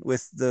you in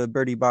with the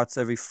Bertie Bott's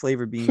every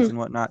flavor beans and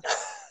whatnot,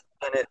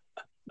 and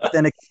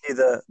then it gives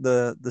you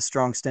the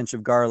strong stench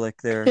of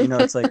garlic there.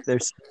 It's like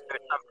there's something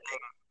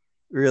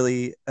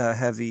really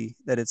heavy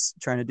that it's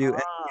trying to do, and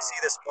you see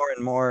this more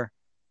and more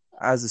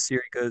as the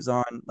series goes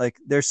on. Like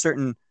there's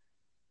certain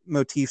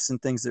motifs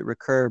and things that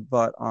recur,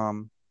 but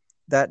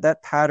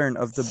that pattern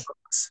of the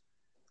books,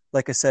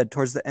 like I said,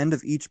 towards the end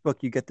of each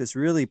book, you get this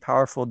really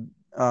powerful,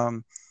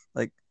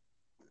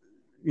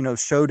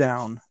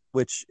 showdown,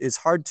 which is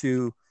hard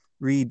to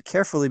read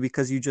carefully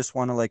because you just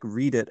want to like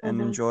read it and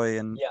enjoy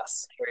and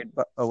carry it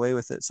away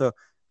with it. So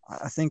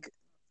I think,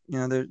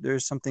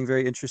 there's something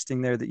very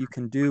interesting there that you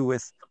can do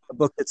with a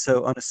book that's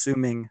so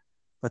unassuming,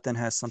 but then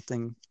has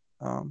something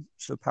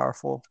so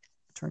powerful.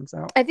 It turns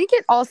out. I think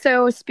it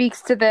also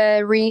speaks to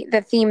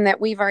the theme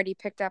that we've already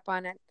picked up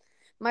on it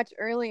much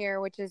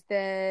earlier, which is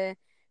things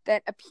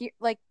are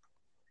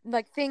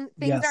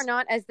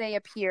not as they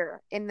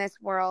appear in this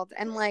world,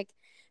 and like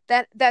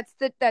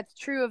that's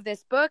true of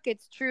this book.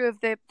 It's true of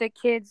the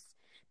kids.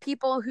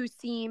 People who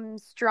seem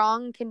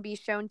strong can be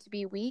shown to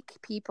be weak.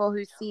 People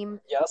who seem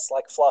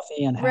like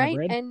Fluffy and Hagrid,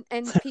 right,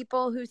 and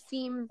people who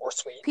seem or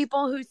sweet.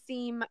 People who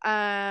seem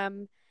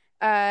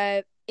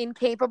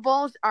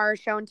incapable are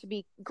shown to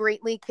be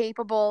greatly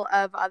capable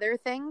of other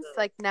things,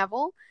 like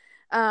Neville,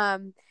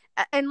 and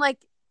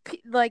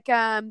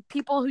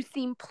people who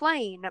seem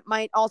plain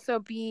might also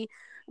be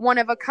one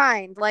of a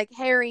kind. Like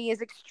Harry is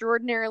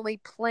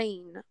extraordinarily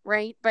plain,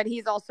 right? But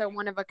he's also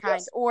one of a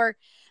kind. Or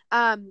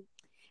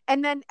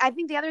and then I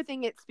think the other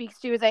thing it speaks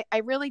to is I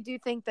really do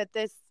think that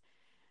this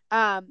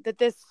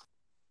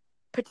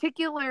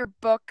particular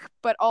book,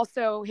 but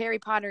also Harry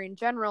Potter in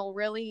general,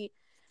 really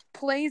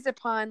plays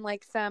upon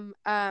like some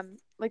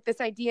like this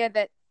idea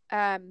that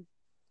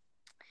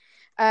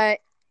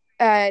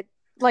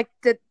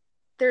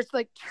there's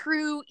like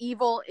true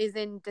evil is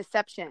in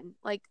deception.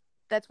 Like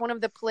that's one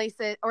of the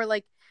places, or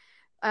like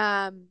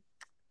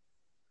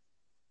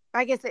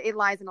I guess it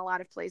lies in a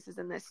lot of places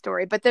in this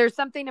story, but there's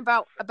something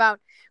about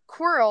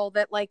Quirrell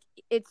that like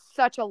it's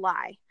such a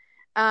lie,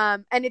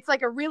 and it's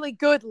like a really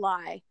good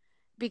lie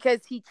because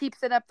he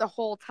keeps it up the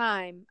whole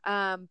time.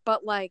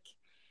 But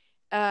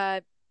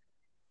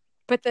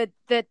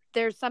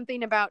there's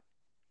something about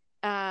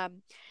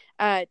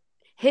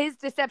his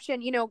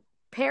deception.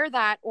 Pair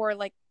that or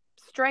like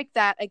strike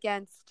that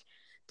against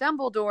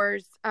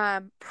Dumbledore's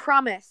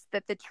promise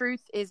that the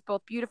truth is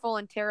both beautiful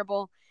and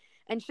terrible,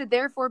 and should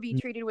therefore be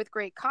treated with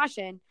great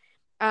caution.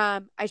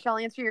 I shall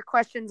answer your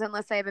questions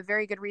unless I have a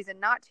very good reason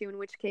not to, in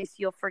which case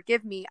you'll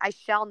forgive me. I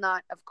shall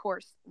not, of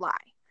course, lie.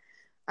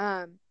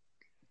 I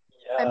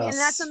mean, and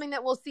that's something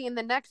that we'll see in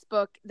the next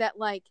book, that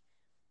like,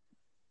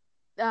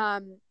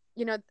 the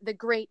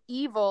great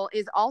evil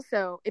is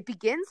also, it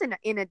begins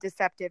in a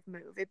deceptive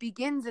move. It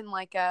begins in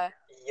like a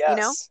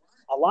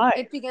lie.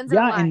 It begins in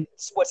a lie. And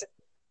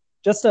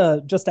just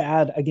to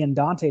add again,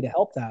 Dante, to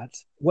help that,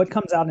 what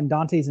comes out in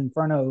Dante's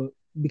Inferno,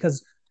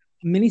 because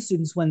many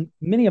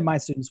of my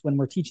students, when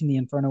we're teaching the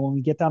Inferno, when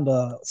we get down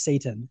to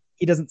Satan,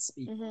 he doesn't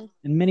speak. And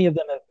many of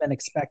them have been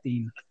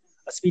expecting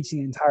a speech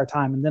the entire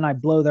time. And then I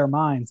blow their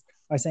minds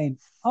by saying,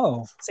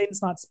 oh,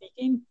 Satan's not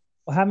speaking?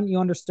 Well, haven't you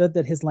understood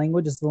that his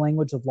language is the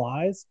language of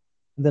lies?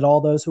 And that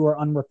all those who are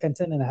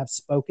unrepentant and have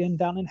spoken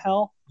down in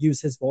hell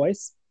use his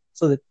voice?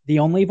 So that the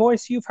only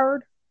voice you've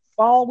heard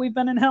while we've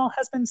been in hell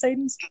has been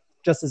Satan's?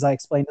 Just as I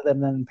explained to them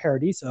then in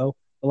Paradiso,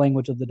 the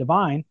language of the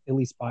divine, at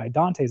least by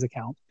Dante's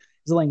account,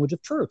 is the language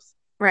of truth.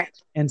 Right.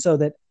 And so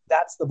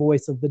that's the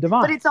voice of the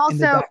divine. But it's also,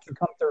 and that can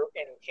come through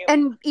in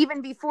human. And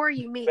even before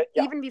you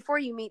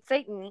meet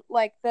Satan,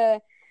 like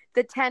the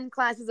 10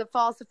 classes of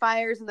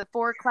falsifiers and the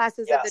 4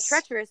 classes of the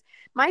treacherous,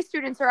 my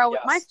students are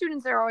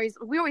always,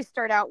 we always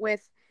start out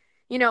with,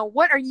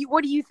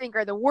 what do you think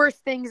are the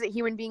worst things that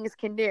human beings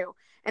can do?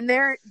 And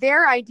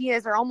their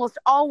ideas are almost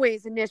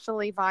always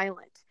initially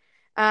violent.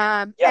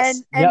 And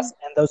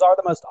those are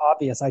the most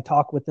obvious. I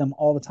talk with them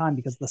all the time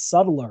because the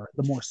subtler,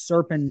 the more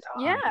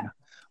serpentine,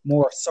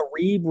 more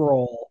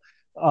cerebral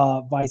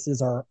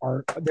vices are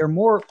they're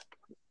more,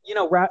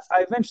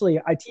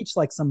 I teach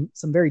like some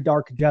very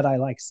dark Jedi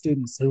like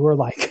students who are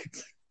like,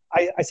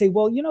 I say,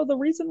 well, the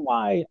reason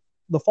why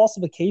the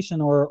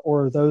falsification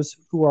or those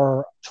who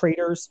are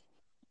traitors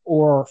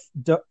or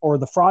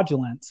the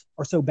fraudulent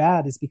are so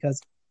bad is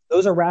because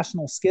those are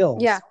rational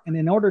skills. Yeah. And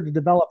in order to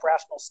develop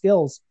rational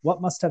skills,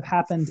 what must have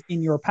happened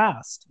in your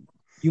past?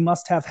 You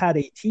must have had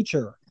a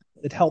teacher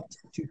that helped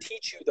to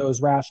teach you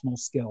those rational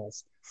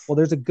skills. Well,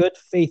 there's a good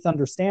faith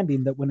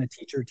understanding that when a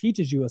teacher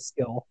teaches you a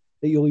skill,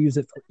 that you'll use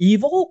it for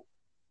evil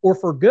or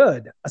for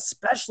good,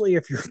 especially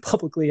if you're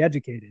publicly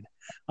educated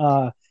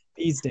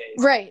these days.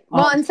 Right.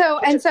 Well,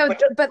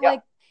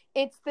 like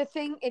it's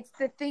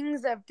the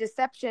things of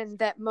deception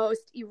that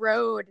most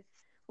erode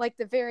like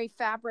the very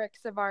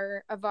fabrics of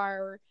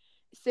our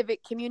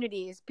civic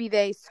communities, be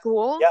they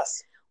schools,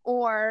 yes,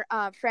 or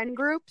friend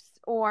groups,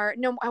 or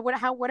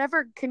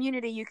whatever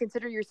community you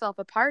consider yourself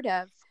a part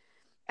of.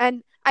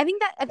 And I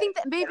think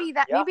that maybe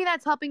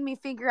that's helping me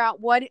figure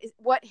out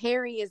what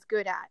Harry is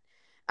good at.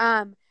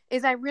 I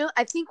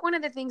think one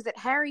of the things that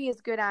Harry is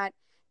good at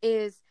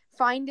is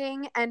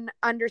finding and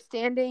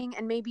understanding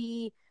and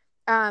maybe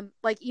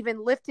like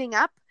even lifting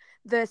up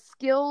the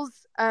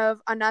skills of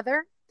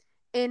another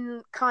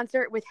in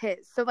concert with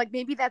his. So like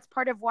maybe that's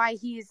part of why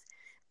he's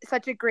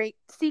such a great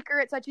seeker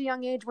at such a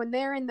young age, when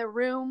they're in the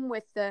room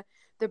with the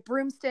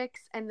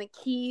broomsticks and the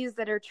keys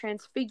that are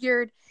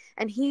transfigured,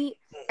 and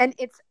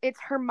it's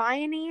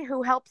Hermione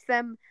who helps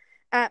them,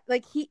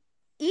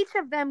 each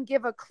of them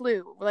give a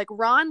clue. Like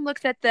Ron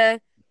looks at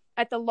the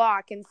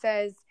lock and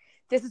says,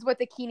 this is what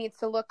the key needs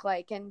to look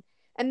like, and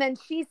then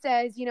she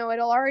says,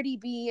 it'll already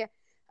be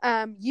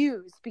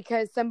used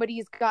because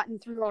somebody's gotten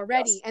through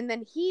already. Yes. And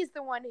then he's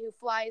the one who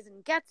flies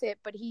and gets it,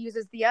 but he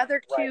uses the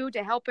other two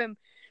to help him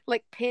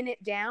like pin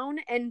it down.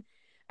 And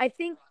I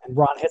think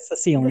Ron hits the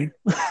ceiling.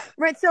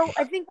 Right. So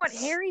I think what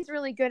Harry's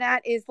really good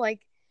at is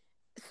like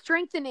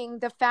strengthening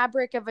the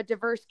fabric of a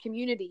diverse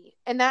community.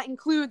 And that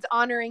includes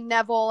honoring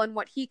Neville and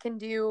what he can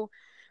do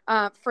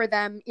for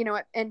them,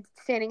 and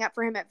standing up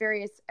for him at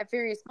various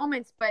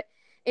moments. But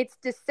it's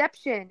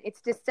deception.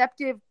 It's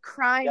deceptive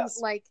crimes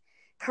like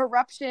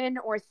corruption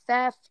or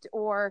theft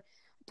or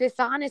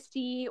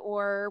dishonesty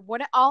or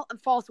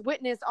false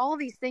witness, all of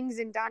these things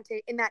in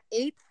Dante, in that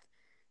eighth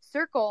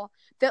circle,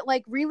 that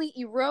like really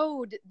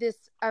erode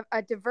this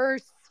a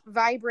diverse,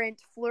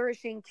 vibrant,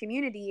 flourishing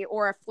community,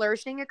 or a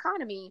flourishing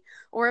economy,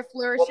 or a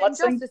flourishing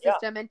justice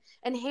system.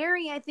 And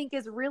Harry, I think,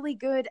 is really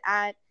good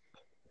at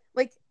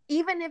like,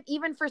 even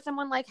for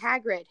someone like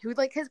Hagrid, who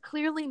like has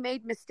clearly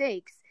made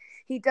mistakes,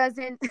 he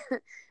doesn't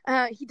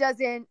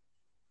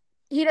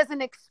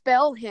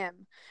expel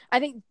him. I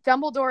think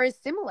Dumbledore is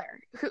similar,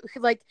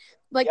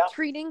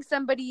 treating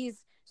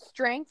somebody's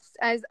strengths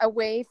as a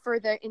way for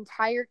the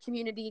entire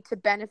community to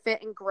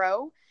benefit and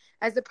grow,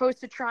 as opposed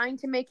to trying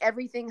to make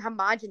everything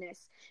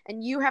homogenous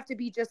and you have to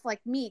be just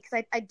like me.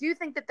 Because I do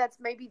think that that's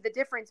maybe the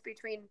difference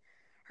between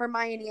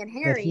Hermione and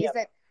Harry, is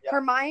that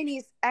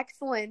Hermione's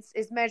excellence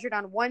is measured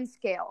on one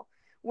scale,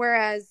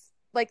 whereas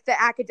like the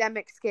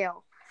academic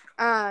scale,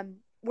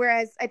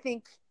 whereas I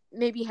think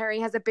maybe Harry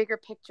has a bigger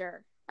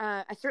picture.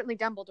 Certainly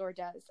Dumbledore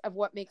does, of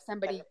what makes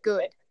somebody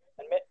good.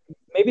 And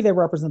maybe they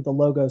represent the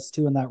Logos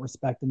too in that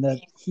respect, and that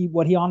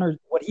what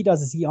he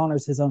does is he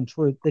honors his own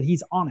truth, that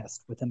he's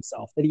honest with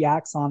himself, that he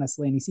acts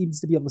honestly, and he seems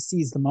to be able to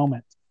seize the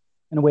moment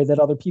in a way that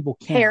other people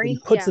can't. Harry, he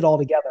puts it all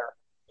together,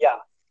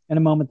 in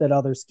a moment that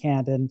others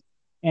can't,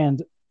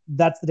 and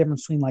that's the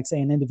difference between, like, say,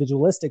 an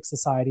individualistic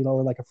society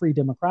or like a free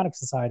democratic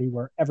society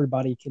where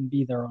everybody can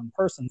be their own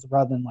persons,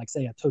 rather than, like,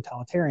 say, a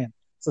totalitarian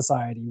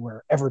society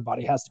where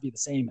everybody has to be the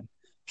same and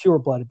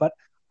pure-blooded. But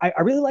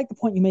I really like the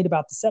point you made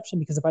about deception,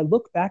 because if I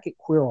look back at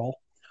Quirrell,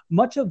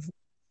 much of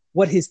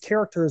what his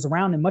character is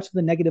around and much of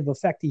the negative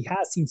effect he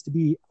has seems to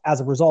be as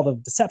a result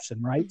of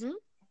deception, right? Mm-hmm.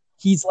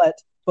 He's let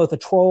both a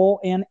troll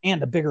in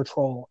and a bigger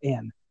troll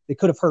in. They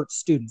could have hurt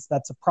students.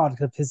 That's a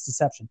product of his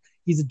deception.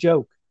 He's a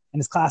joke, and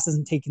his class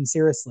isn't taken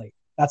seriously.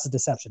 That's a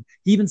deception.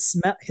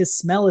 His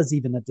smell is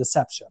even a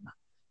deception.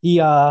 He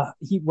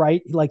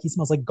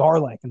smells like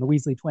garlic, and the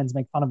Weasley twins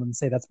make fun of him and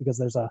say that's because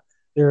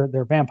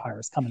they're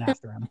vampires coming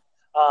after him.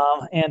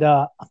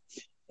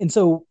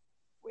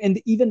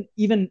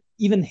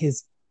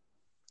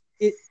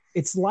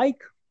 It's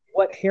like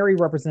what Harry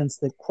represents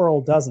that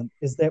Quirrell doesn't,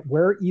 is that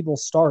where evil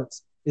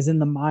starts is in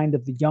the mind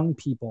of the young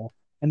people,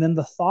 and then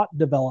the thought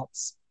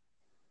develops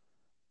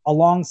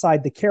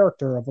alongside the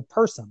character of a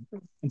person.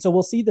 And so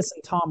we'll see this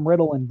in Tom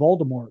Riddle and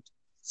Voldemort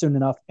soon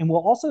enough, and we'll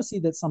also see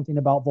that something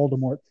about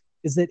Voldemort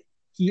is that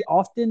he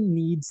often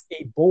needs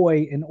a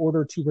boy in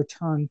order to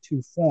return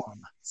to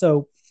form.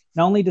 So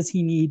not only does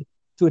he need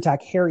to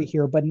attack Harry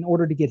here, but in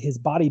order to get his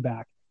body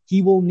back,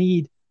 he will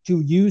need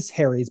to use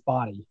Harry's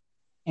body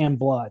and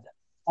blood,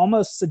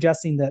 almost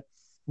suggesting that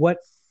what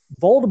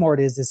Voldemort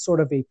is sort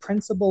of a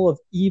principle of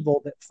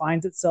evil that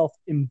finds itself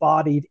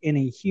embodied in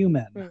a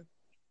human.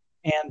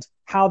 And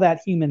how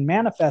that human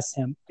manifests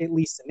him, at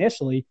least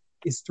initially,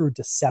 is through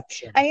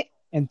deception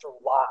and through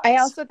lies. I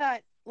also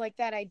thought, like,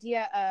 that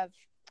idea of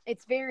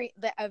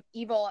of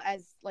evil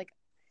as like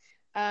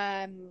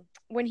when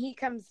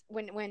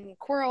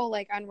Quirrell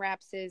like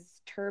unwraps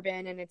his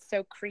turban, and it's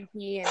so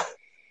creepy,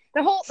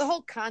 the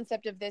whole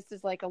concept of this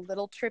is like a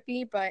little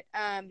trippy, but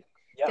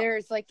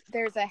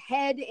there's a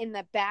head in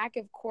the back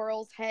of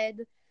Quirrell's head.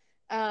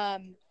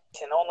 Can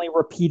only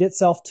repeat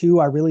itself too.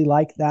 I really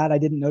like that. I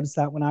didn't notice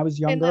that when I was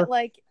younger.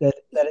 That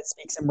it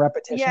speaks in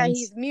repetitions. Yeah,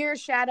 he's mirror,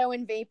 shadow,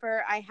 and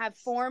vapor. I have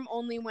form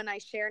only when I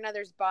share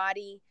another's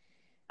body.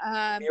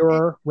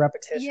 Mirror,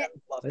 repetition. Yeah,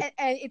 love it.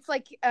 And it's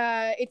like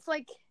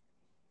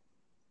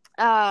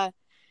that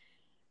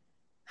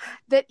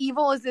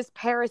evil is this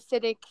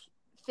parasitic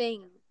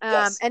thing.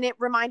 Yes. And it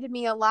reminded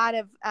me a lot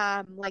of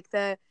like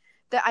the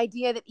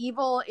idea that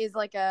evil is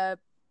like the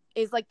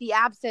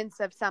absence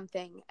of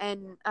something,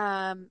 and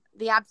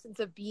the absence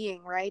of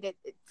being, right? It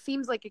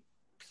seems like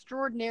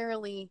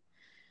extraordinarily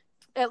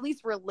at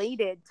least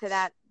related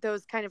to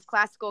those kind of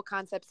classical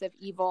concepts of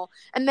evil.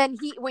 And then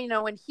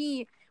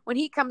when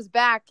he comes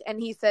back and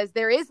he says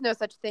there is no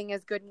such thing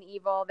as good and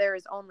evil, there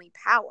is only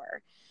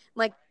power.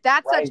 Like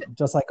that's right.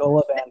 Just like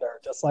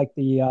Ollivander, just like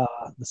the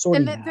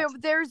sorting hat.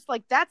 There's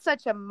like that's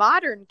such a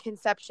modern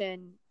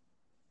conception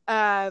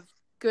of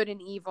good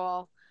and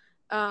evil.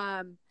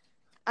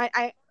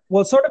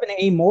 Well, it's sort of an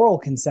amoral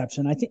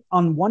conception. I think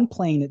on one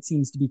plane it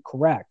seems to be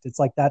correct. It's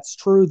like that's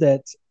true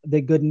that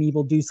good and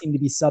evil do seem to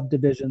be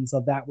subdivisions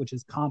of that which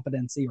is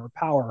competency or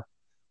power,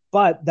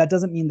 but that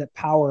doesn't mean that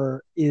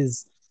power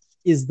is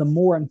the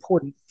more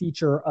important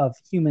feature of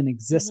human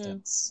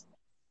existence. Mm-hmm.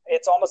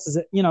 It's almost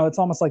it's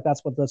almost like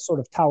that's what the sort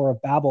of Tower of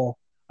Babel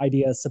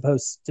idea is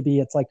supposed to be.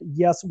 It's like,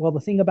 yes, well, the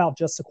thing about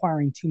just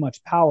acquiring too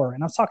much power,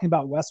 and I was talking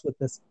about Wes with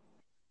this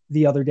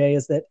the other day,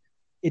 is that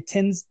it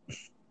tends,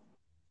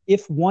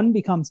 if one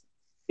becomes,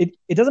 it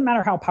doesn't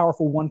matter how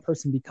powerful one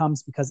person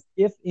becomes, because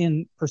if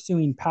in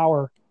pursuing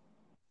power,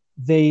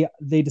 they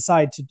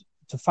decide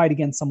to fight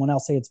against someone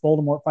else, say it's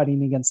Voldemort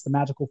fighting against the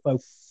magical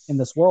folk in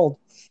this world,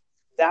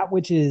 that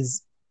which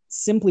is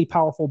simply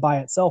powerful by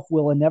itself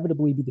will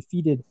inevitably be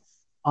defeated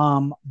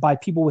by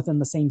people within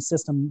the same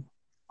system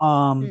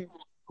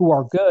who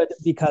are good,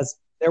 because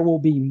there will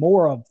be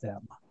more of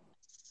them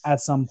at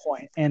some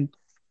point. And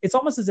it's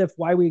almost as if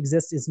why we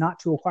exist is not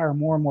to acquire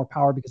more and more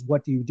power, because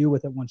what do you do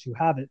with it once you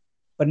have it,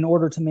 but in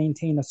order to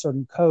maintain a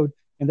certain code,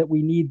 and that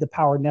we need the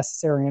power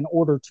necessary in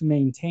order to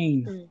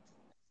maintain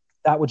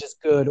that which is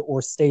good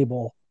or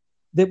stable,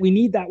 that we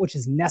need that which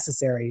is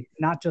necessary,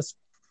 not just,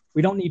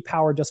 we don't need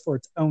power just for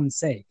its own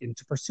sake. And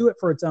to pursue it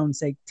for its own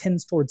sake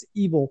tends towards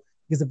evil,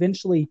 because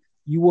eventually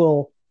you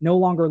will no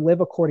longer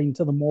live according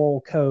to the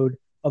moral code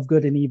of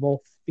good and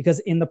evil, because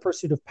in the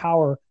pursuit of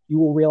power, you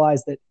will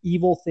realize that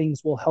evil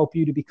things will help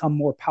you to become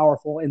more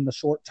powerful in the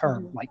short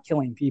term, like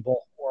killing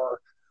people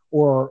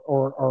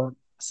or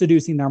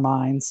seducing their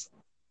minds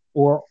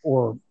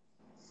or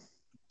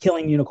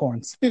killing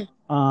unicorns.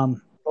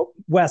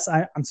 Wes,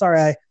 I'm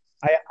sorry,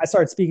 I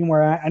started speaking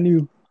where I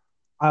knew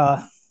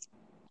I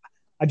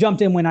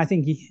jumped in when I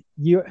think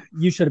you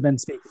should have been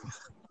speaking.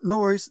 No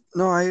worries.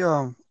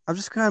 No, I've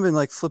just kind of been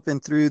like flipping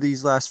through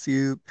these last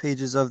few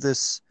pages of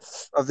this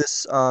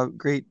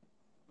great,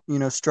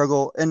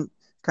 struggle, and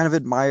kind of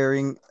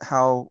admiring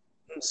how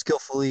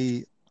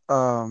skillfully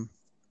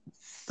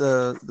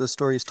the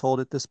story is told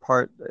at this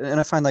part. And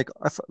I find like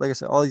I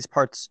said, all these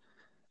parts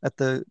at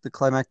the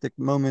climactic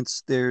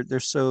moments, they're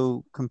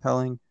so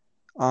compelling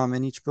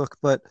in each book.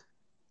 But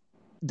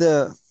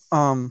the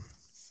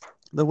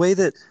way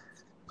that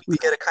we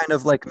get a kind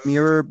of like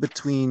mirror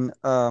between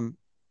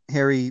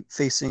Harry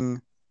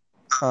facing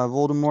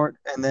Voldemort,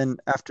 and then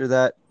after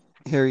that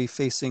Harry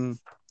facing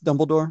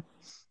Dumbledore,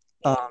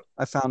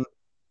 I found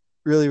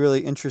really, really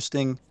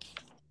interesting.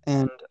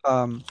 And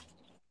I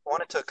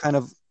wanted to kind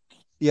of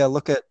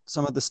look at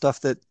some of the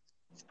stuff that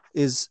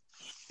is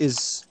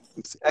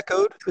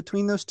echoed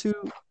between those two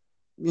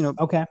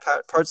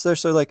parts there.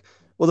 So like,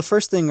 well, the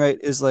first thing, right,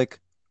 is like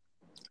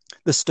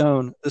the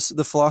stone,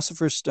 the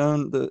Philosopher's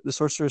Stone, the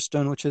Sorcerer's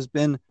Stone, which has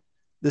been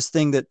this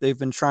thing that they've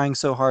been trying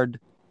so hard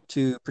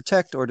to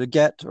protect or to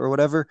get or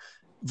whatever.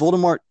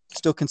 Voldemort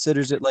still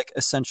considers it like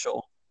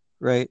essential,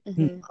 right?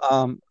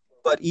 Mm-hmm.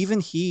 But even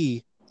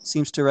he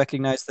seems to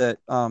recognize that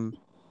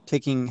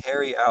taking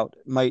Harry out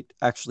might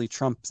actually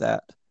trump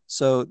that.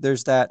 So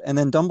there's that. And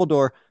then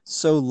Dumbledore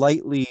so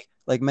lightly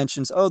like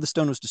mentions, oh, the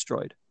stone was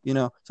destroyed,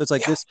 So it's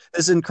like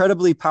this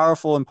incredibly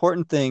powerful,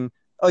 important thing.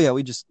 Oh yeah,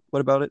 what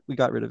about it? We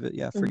got rid of it.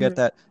 Yeah, forget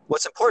that.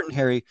 What's important,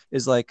 Harry,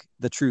 is like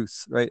the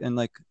truth, right? And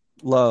like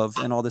love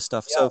and all this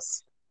stuff.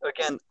 Yes. So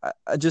again,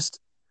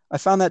 I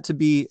found that to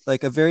be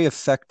like a very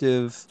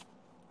effective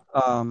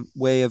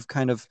way of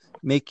kind of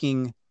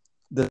making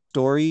the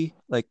story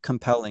like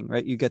compelling,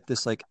 right? You get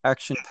this like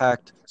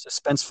action-packed,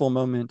 suspenseful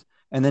moment,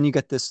 and then you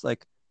get this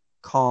like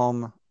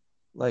calm,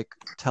 like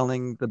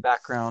telling the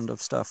background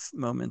of stuff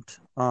moment.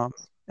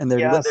 And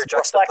they're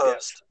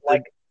juxtaposed.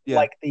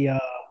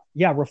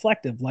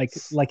 Reflective,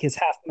 like his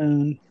Half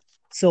Moon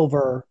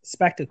silver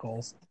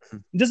spectacles.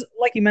 Just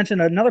like you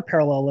mentioned, another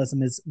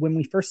parallelism is when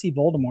we first see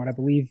Voldemort, I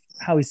believe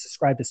how he's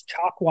described as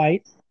chalk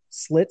white,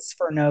 slits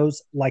for a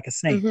nose like a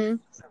snake. Mm-hmm.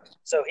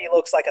 So he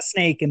looks like a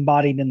snake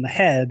embodied in the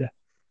head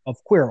of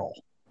Quirrell.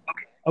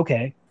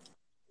 Okay.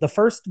 the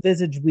first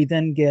visage we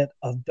then get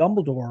of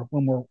Dumbledore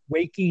when we're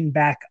waking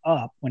back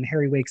up, when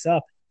Harry wakes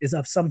up, is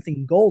of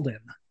something golden,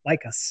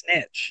 like a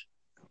snitch.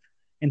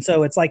 And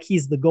so it's like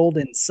he's the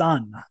golden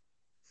sun,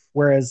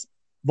 whereas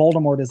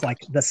Voldemort is like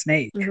the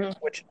snake,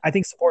 which I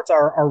think supports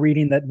our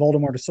reading that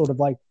Voldemort is sort of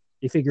like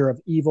a figure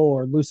of evil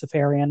or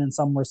Luciferian in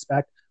some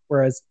respect,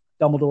 whereas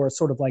Dumbledore is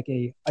sort of like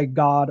a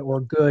god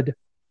or good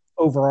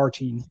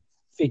overarching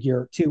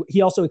figure too.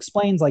 He also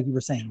explains, like you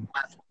were saying,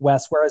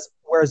 Wes, whereas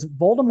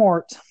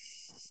Voldemort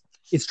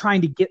is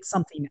trying to get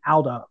something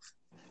out of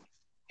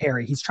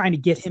Harry. He's trying to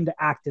get him to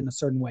act in a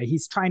certain way.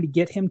 He's trying to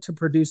get him to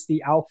produce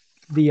the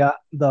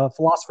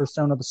Philosopher's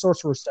Stone or the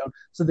Sorcerer's Stone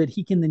so that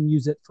he can then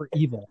use it for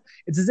evil.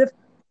 It's as if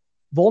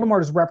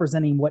Voldemort is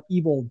representing what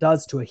evil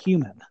does to a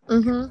human.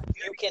 You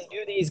can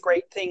do these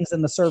great things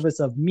in the service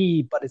of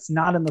me, but it's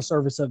not in the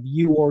service of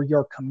you or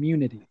your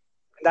community.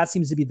 And that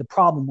seems to be the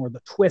problem or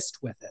the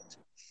twist with it.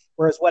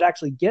 Whereas what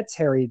actually gets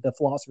Harry the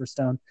Philosopher's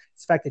Stone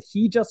is the fact that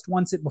he just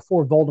wants it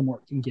before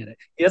Voldemort can get it.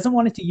 He doesn't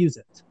want it to use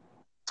it.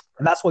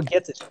 And that's what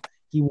gets it.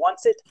 He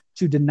wants it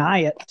to deny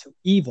it to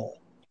evil.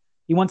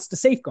 He wants to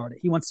safeguard it.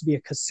 He wants to be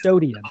a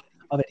custodian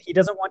of it. He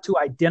doesn't want to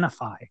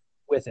identify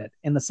with it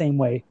in the same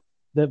way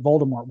that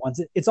Voldemort wants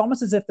it. It's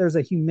almost as if there's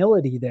a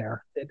humility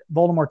there that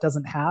Voldemort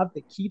doesn't have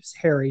that keeps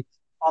Harry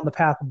on the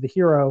path of the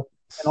hero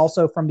and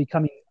also from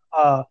becoming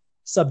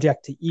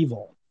subject to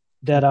evil.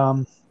 That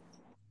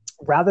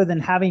rather than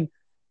having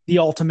the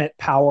ultimate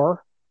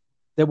power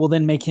that will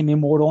then make him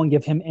immortal and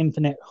give him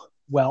infinite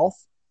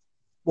wealth,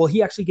 well,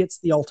 he actually gets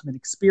the ultimate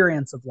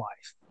experience of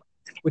life,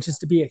 which is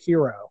to be a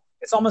hero.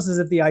 It's almost as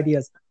if the idea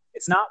is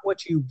it's not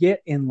what you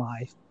get in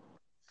life,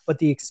 but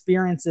the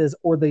experiences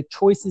or the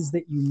choices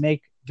that you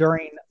make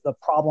during the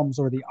problems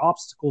or the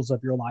obstacles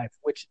of your life,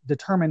 which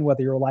determine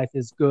whether your life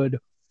is good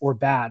or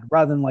bad,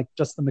 rather than like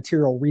just the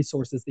material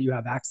resources that you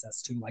have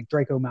access to, like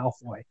Draco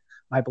Malfoy,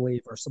 I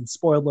believe, or some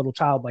spoiled little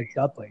child like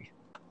Dudley.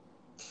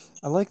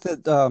 I like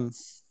that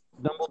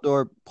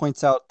Dumbledore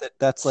points out that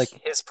that's like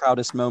his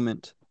proudest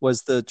moment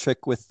was the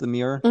trick with the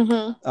mirror.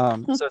 So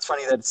it's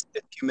funny that it's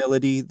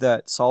humility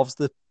that solves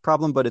the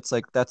problem, but it's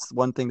like that's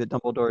one thing that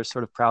Dumbledore is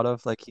sort of proud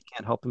of, like he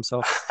can't help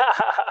himself.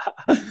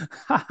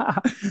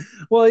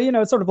 Well,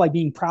 it's sort of like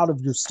being proud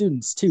of your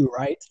students too,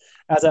 right?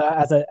 As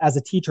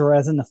a teacher or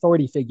as an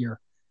authority figure.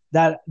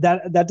 That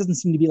doesn't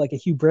seem to be like a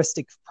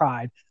hubristic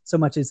pride so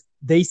much as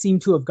they seem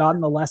to have gotten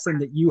the lesson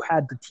that you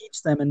had to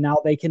teach them, and now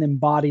they can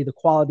embody the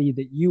quality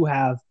that you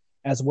have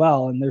as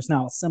well. And there's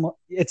now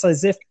it's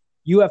as if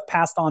you have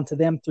passed on to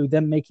them through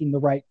them making the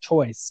right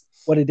choice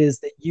what it is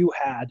that you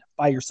had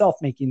by yourself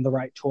making the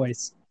right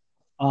choice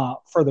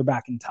farther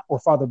back in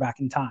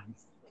time.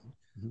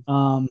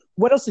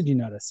 What else did you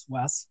notice,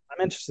 Wes?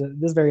 I'm interested.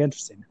 This is very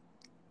interesting.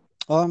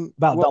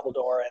 About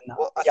Dumbledore and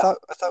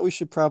I thought we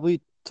should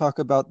probably talk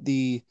about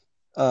the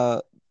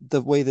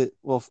way that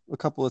a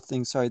couple of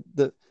things. Sorry,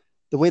 the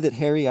way that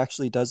Harry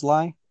actually does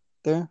lie.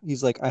 There,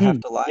 he's like, I have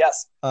to lie.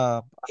 Yes,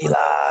 he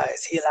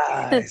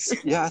lies.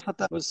 Yeah, I thought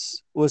that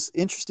was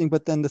interesting.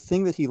 But then the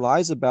thing that he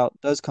lies about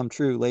does come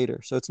true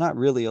later, so it's not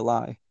really a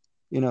lie.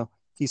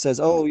 He says,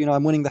 "Oh,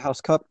 I'm winning the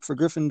House Cup for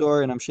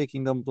Gryffindor, and I'm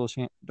shaking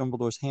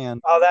Dumbledore's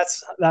hand." Oh,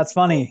 that's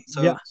funny.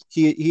 So yeah.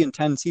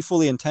 he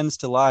fully intends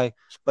to lie,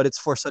 but it's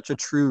for such a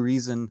true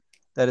reason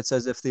that it's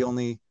as if the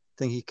only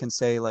thing he can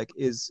say like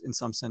is in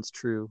some sense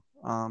true.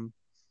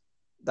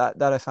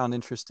 That I found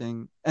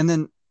interesting. And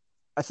then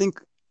I think,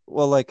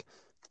 like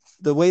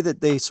the way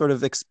that they sort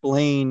of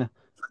explain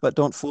but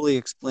don't fully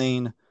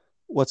explain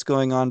what's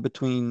going on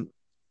between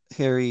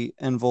Harry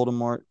and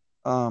Voldemort.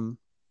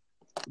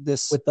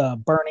 This with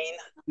the burning,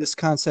 this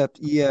concept,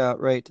 yeah,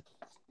 right,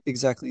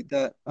 exactly.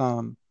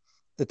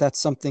 That's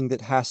something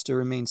that has to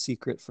remain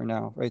secret for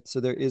now, right? So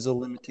there is a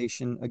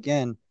limitation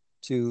again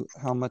to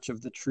how much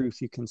of the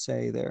truth you can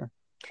say there.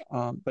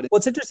 But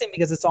it's interesting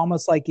because it's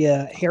almost like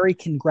Harry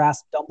can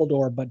grasp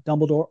Voldemort, but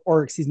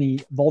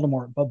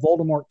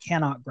Voldemort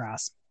cannot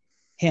grasp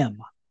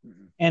him.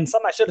 And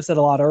something I should have said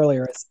a lot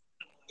earlier is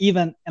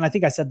and I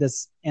think I said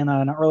this in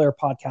an earlier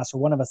podcast, or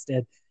one of us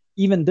did,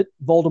 even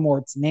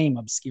Voldemort's name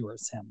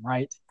obscures him,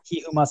 right?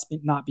 He who must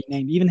not be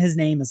named. Even his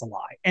name is a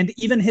lie. And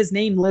even his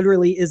name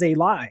literally is a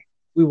lie.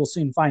 We will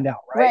soon find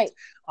out, right?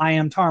 I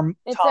am Tom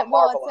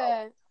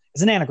Marvolo.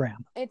 It's an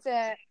anagram. It's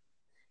a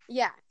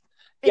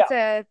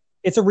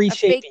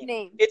reshaping. A fake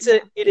name.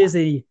 It is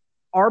a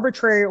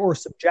arbitrary or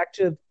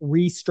subjective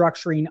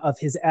restructuring of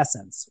his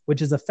essence,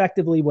 which is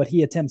effectively what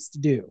he attempts to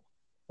do,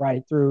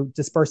 right? Through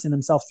dispersing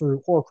himself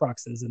through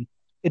Horcruxes. And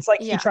it's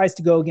like he tries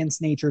to go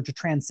against nature to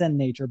transcend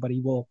nature, but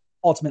he will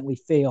ultimately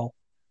fail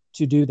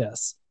to do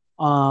this.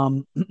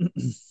 I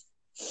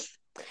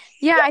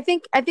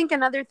think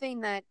another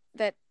thing that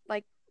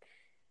like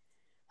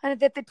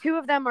that the two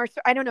of them are,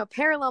 I don't know,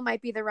 parallel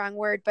might be the wrong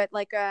word, but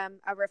like a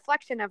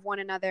reflection of one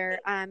another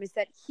is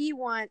that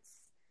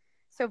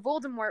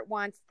Voldemort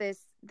wants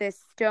this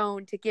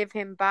stone to give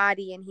him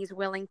body, and he's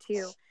willing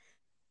to.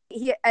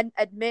 He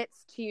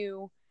admits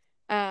to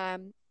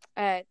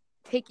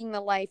taking the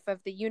life of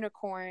the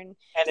unicorn,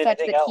 and such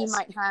that he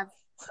might have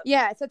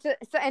Yeah, such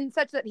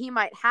that he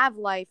might have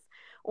life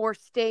or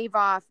stave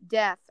off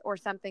death or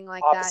something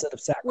like Opposite that. Of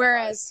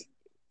sacrifice.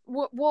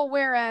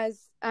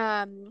 Whereas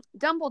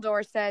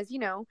Dumbledore says,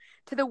 to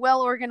the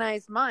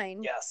well-organized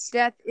mind, yes,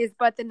 death is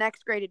but the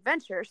next great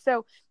adventure.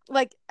 So,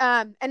 like,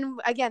 and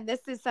again,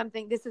 this is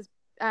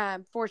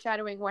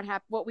foreshadowing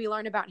what we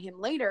learn about him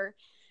later,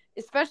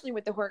 especially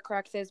with the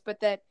Horcruxes, but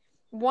that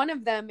one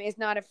of them is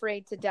not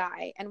afraid to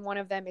die, and one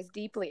of them is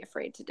deeply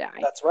afraid to die.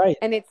 That's right.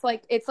 And it's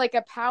like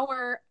a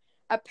power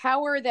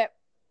that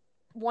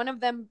one of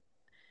them,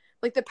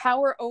 like the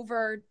power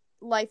over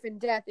life and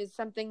death, is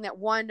something that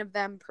one of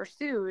them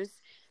pursues,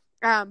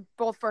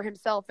 both for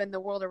himself and the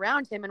world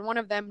around him, and one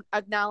of them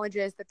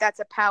acknowledges that that's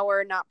a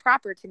power not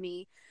proper to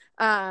me,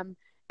 and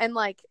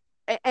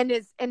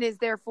is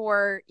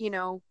therefore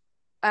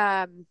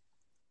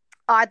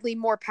oddly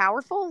more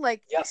powerful,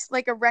 like yes,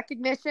 like a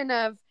recognition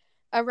of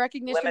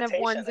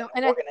one's own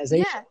and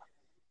organization.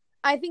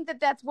 I think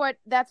that's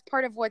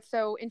part of what's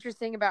so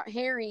interesting about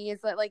Harry,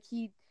 is that like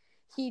he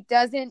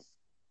doesn't,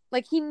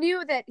 like he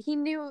knew that he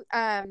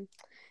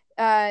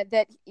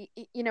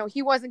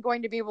wasn't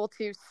going to be able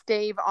to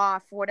stave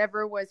off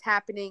whatever was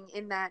happening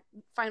in that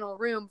final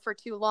room for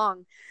too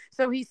long.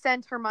 So he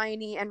sent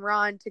Hermione and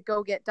Ron to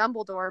go get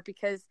Dumbledore,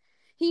 because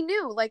he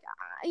knew, like,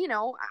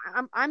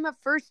 I'm a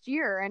first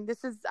year, and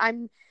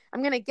I'm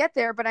going to get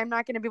there, but I'm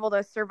not going to be able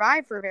to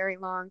survive for very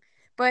long.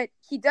 But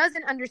he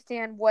doesn't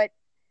understand what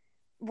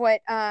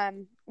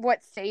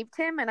saved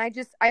him. And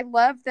I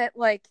love that,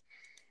 like,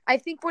 I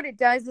think what it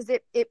does is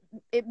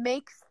it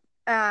makes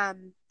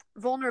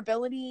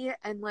vulnerability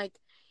and like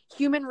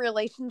human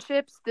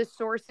relationships the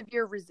source of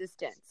your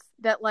resistance.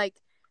 That like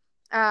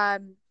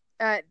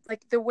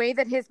the way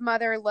that his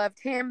mother loved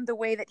him, the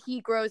way that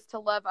he grows to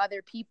love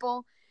other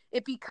people,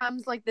 it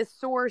becomes like the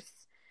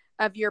source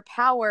of your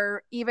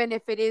power, even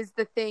if it is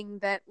the thing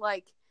that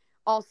like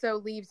also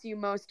leaves you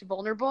most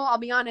vulnerable. I'll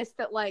be honest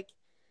that like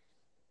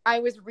I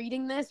was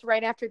reading this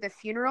right after the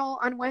funeral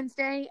on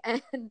Wednesday,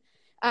 and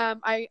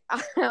I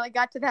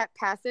got to that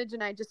passage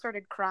and I just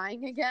started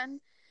crying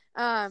again,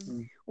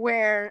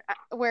 where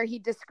he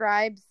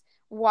describes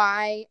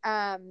why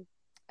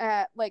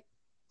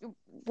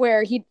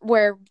where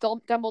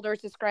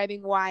Dumbledore's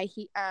describing why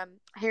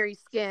Harry's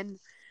skin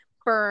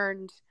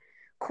burned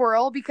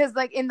Quirrell, because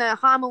like in the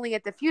homily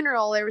at the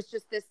funeral there was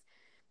just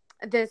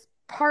this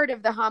part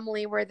of the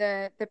homily where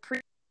the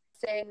priest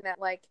was saying that,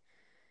 like,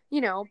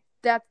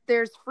 that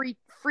there's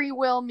free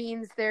will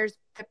means there's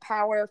the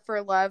power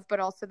for love, but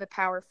also the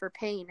power for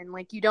pain, and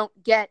like you don't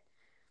get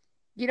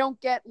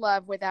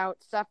love without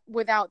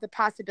the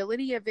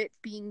possibility of it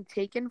being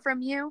taken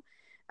from you,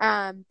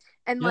 and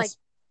yes. Like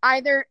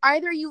either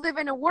you live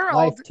in a world,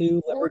 life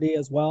too, liberty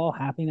as well,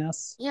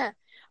 happiness. Yeah,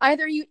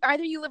 either you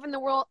live in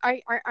the world,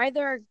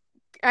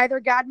 either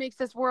God makes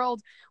this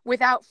world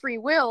without free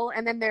will,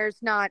 and then there's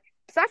not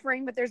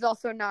suffering, but there's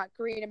also not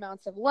great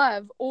amounts of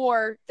love,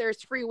 or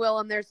there's free will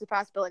and there's the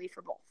possibility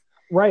for both.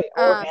 Right.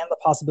 And the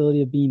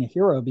possibility of being a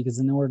hero, because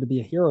in order to be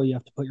a hero, you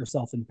have to put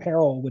yourself in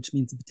peril, which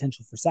means the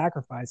potential for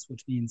sacrifice,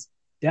 which means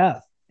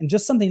death. And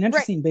just something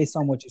interesting based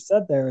on what you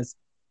said there is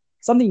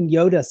something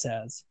Yoda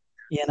says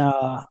in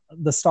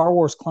the Star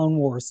Wars Clone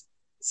Wars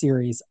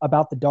series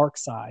about the dark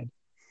side,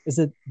 is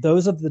that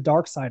those of the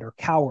dark side are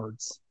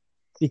cowards,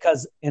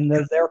 because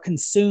they're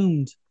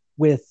consumed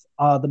with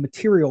the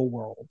material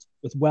world,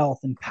 with wealth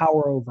and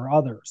power over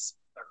others,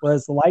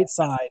 whereas the light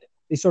side,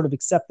 they sort of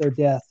accept their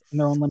death and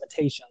their own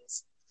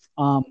limitations.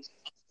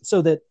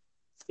 So that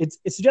it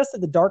suggests that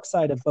the dark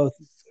side of both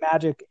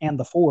magic and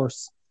the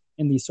Force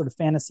in these sort of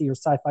fantasy or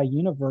sci-fi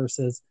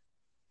universes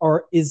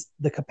is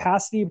the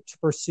capacity to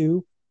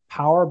pursue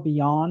power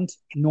beyond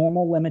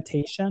normal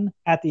limitation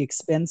at the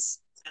expense,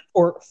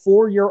 or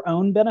for your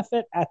own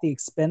benefit at the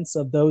expense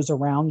of those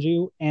around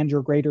you and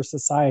your greater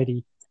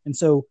society. And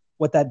so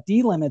what that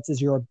delimits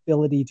is your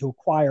ability to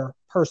acquire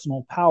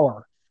personal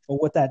power.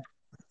 But what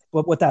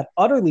that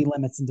utterly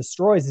limits and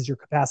destroys is your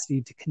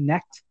capacity to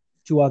connect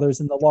to others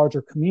in the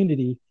larger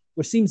community,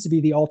 which seems to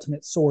be the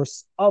ultimate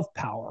source of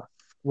power,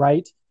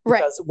 right?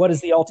 Because what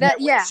is the ultimate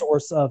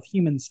source of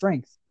human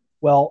strength?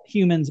 Well,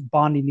 humans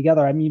bonding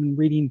together. I'm even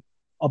reading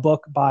a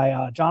book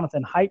by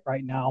Jonathan Haidt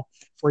right now,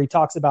 where he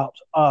talks about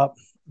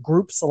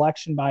group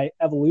selection by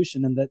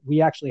evolution, and that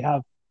we actually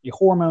have a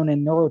hormone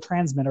and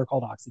neurotransmitter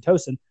called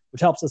oxytocin,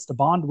 which helps us to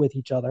bond with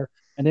each other.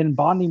 And in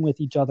bonding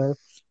with each other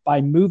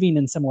by moving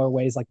in similar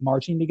ways, like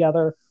marching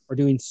together or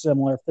doing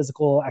similar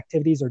physical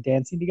activities or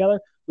dancing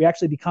together, we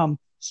actually become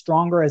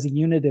stronger as a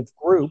unitive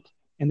group,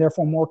 and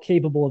therefore more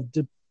capable of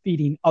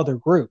defeating other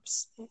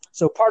groups.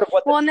 So part of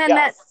what I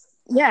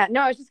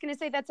was just going to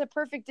say that's a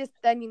perfect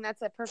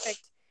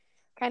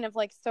kind of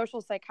like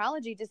social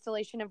psychology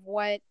distillation of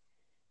what,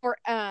 or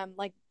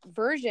like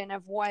version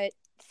of what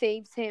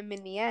saves him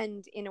in the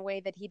end, in a way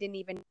that he didn't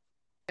even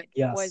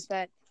was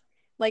that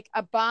like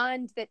a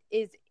bond that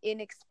is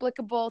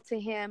inexplicable to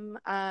him,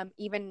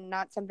 even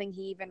not something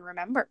he even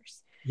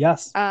remembers.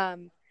 Yes.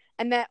 And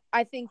And that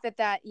I think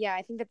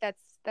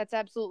that's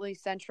absolutely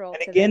central.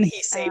 And to again, this.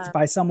 he's saved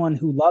by someone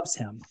who loves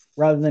him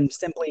rather than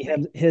simply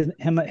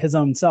his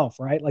own self,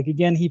 right? Like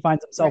again, he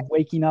finds himself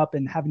waking up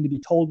and having to be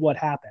told what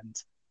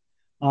happened.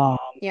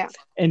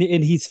 And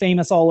he's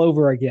famous all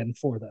over again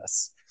for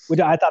this, which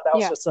I thought that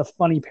was just a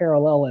funny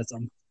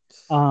parallelism.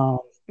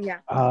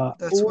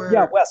 That's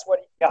where, Wes,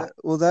 what? Yeah.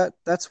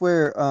 That's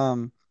where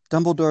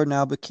Dumbledore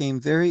now became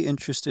very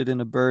interested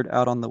in a bird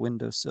out on the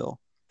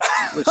windowsill,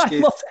 which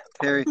gave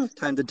Harry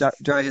time to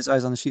dry his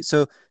eyes on the sheet.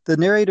 So the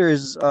narrator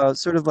is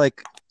sort of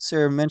like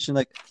Sarah mentioned,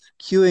 like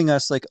cueing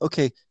us, like,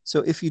 okay,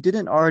 so if you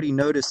didn't already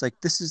notice, like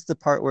this is the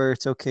part where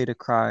it's okay to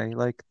cry,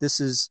 like this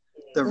is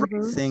the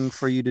right thing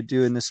for you to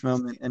do in this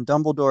moment. And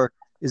Dumbledore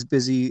is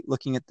busy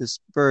looking at this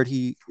bird.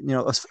 He,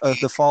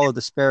 the fall of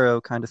the sparrow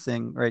kind of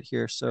thing right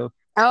here. So.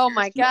 Oh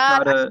my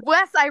God,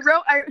 Wes! I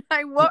wrote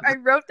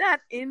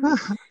that in.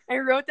 I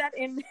wrote that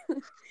in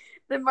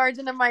the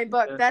margin of my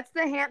book. That's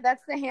the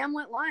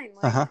Hamlet line.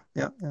 Like,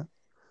 yeah.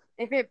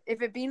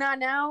 If it be not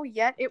now,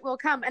 yet it will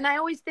come. And I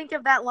always think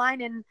of that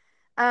line in.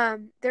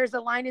 There's a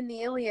line in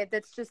the Iliad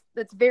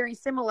that's very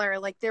similar.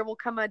 Like there will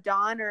come a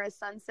dawn or a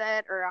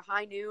sunset or a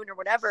high noon or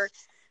whatever,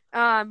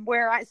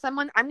 where I'm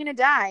going to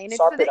die, and it's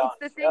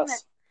the thing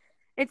that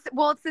it's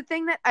the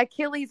thing that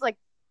Achilles like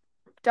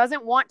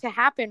doesn't want to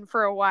happen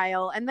for a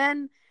while. And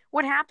then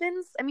what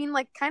happens? I mean,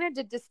 like kind of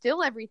to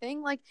distill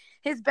everything, like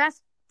his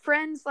best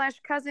friend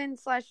 / cousin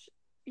 / it's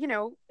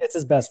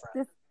his best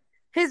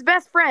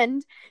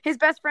friend. His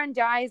best friend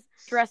dies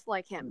dressed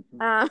like him.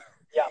 And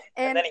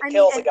then he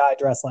kills a guy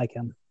dressed like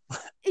him.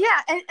 And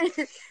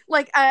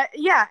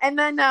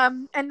then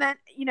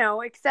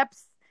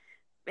accepts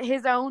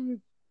his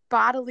own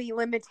bodily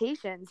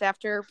limitations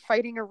after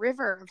fighting a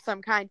river of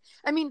some kind.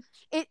 I mean,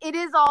 it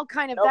is all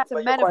kind of that's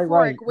a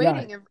metaphoric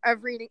waiting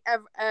of reading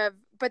of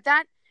but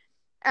that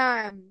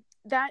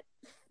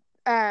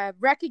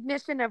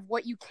recognition of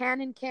what you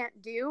can and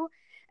can't do,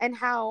 and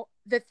how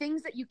the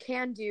things that you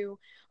can do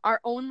are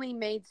only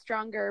made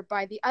stronger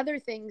by the other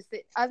things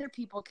that other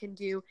people can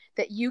do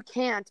that you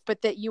can't,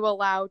 but that you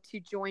allow to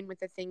join with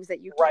the things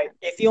that you can. Right.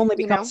 If you only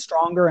become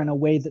stronger in a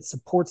way that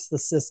supports the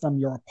system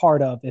you're a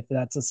part of, if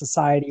that's a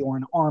society or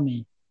an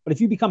army. But if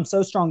you become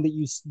so strong that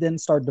you then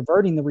start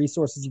diverting the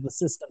resources of the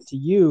system to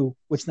you,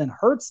 which then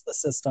hurts the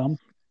system,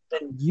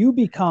 then you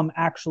become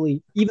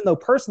actually, even though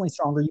personally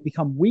stronger, you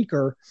become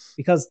weaker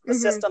because the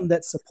system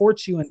that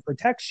supports you and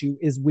protects you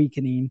is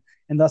weakening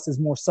and thus is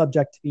more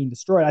subject to being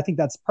destroyed. I think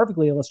that's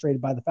perfectly illustrated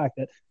by the fact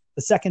that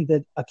the second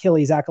that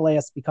Achilles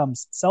Achilles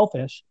becomes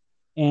selfish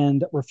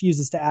and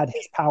refuses to add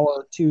his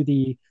power to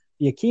the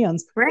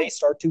Achaeans, they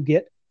start to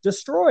get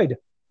destroyed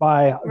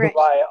by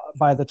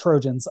the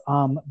Trojans.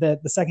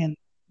 That the second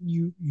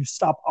you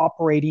stop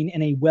operating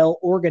in a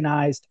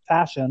well-organized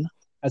fashion,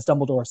 as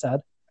Dumbledore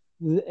said,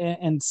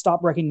 and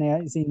stop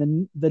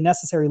recognizing the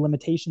necessary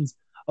limitations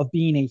of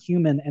being a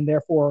human and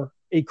therefore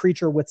a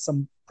creature with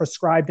some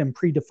prescribed and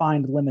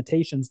predefined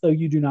limitations, though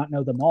you do not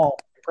know them all,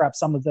 perhaps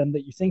some of them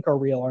that you think are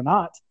real or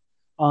not,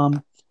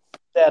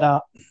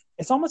 that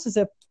it's almost as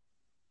if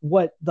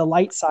what the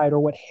light side or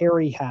what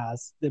Harry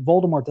has that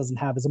Voldemort doesn't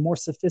have is a more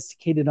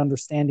sophisticated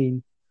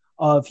understanding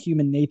of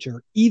human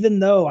nature, even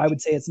though I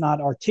would say it's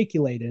not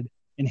articulated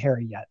in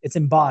Harry yet. It's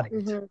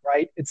embodied,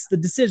 right? It's the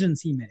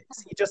decisions he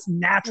makes. He just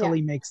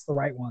naturally makes the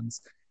right ones.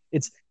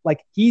 It's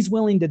like he's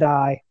willing to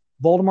die.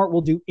 Voldemort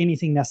will do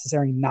anything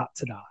necessary not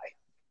to die.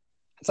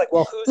 It's like,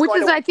 well,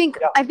 I think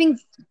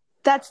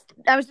that's,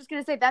 I was just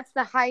going to say, that's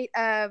the height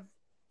of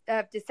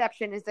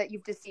deception, is that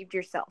you've deceived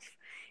yourself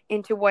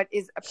into what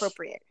is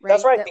appropriate. Right?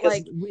 That's right.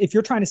 Because if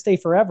you're trying to stay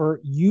forever,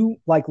 you,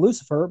 like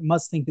Lucifer,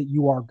 must think that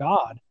you are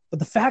God. But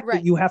the fact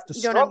that you have to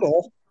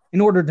struggle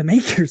in order to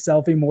make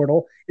yourself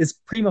immortal is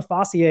prima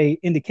facie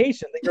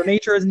indication that your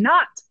nature is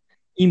not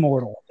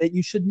immortal, that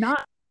you should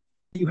not.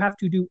 You have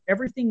to do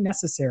everything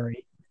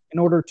necessary in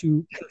order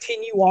to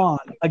continue on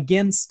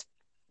against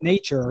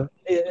nature.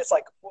 It's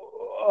like,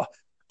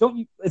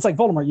 it's like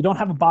Voldemort. You don't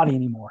have a body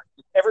anymore.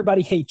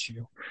 Everybody hates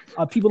you.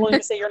 People don't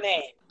even say your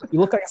name. You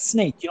look like a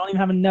snake. You don't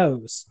even have a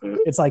nose.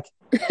 It's like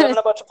having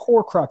a bunch of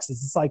Horcruxes.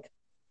 It's like,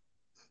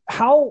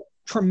 how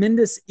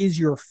tremendous is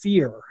your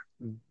fear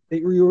that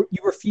you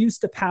refuse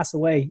to pass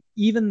away,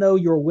 even though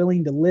you're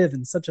willing to live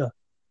in such a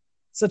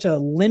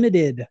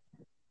limited,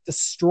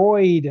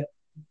 destroyed,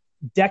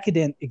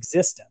 decadent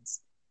existence.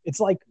 It's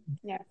like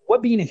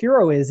what being a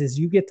hero is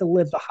you get to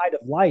live the height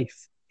of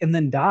life and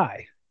then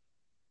die,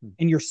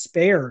 and you're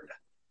spared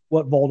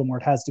what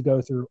Voldemort has to go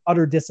through: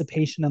 utter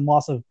dissipation and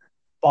loss of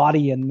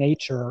body and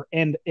nature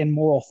and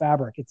moral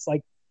fabric. It's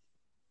like,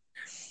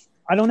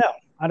 I don't know.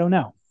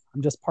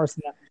 I'm just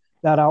parsing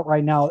that out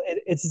right now.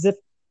 It's as if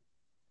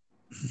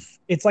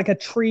it's like a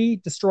tree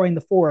destroying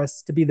the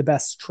forest to be the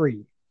best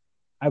tree,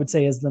 I would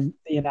say, is the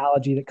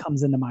analogy that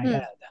comes into my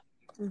head.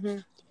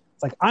 It's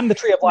like, I'm the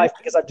tree of life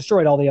because I've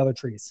destroyed all the other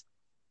trees.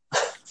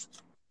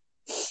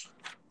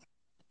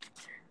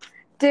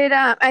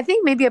 I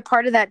think maybe a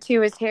part of that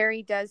too is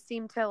Harry does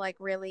seem to like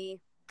really,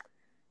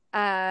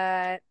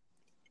 I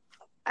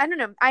don't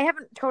know. I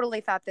haven't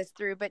totally thought this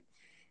through, but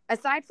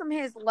aside from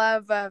his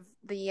love of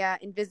the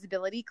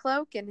invisibility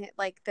cloak and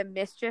like the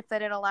mischief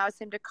that it allows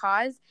him to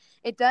cause,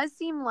 it does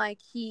seem like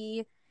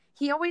he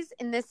always,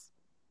 in this,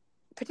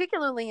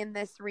 particularly in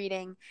this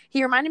reading,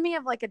 he reminded me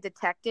of like a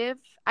detective.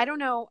 I don't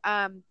know,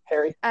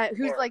 Harry,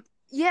 who's like,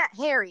 yeah,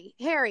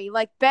 Harry,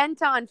 like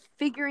bent on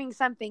figuring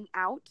something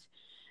out.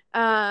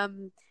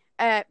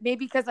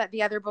 Maybe because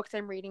the other books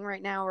I'm reading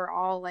right now are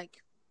all like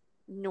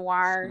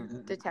noir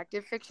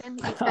detective fiction,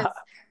 because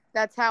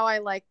that's how I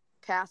like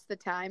pass the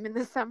time in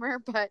the summer.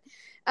 But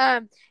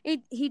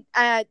he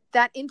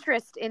that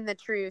interest in the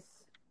truth,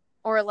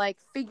 or like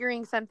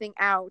figuring something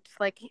out,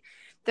 like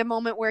the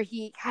moment where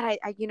he, God,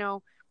 I you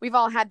know, we've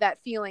all had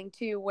that feeling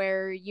too,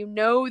 where you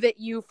know that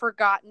you've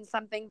forgotten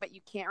something but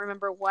you can't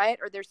remember what,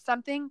 or there's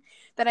something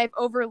that I've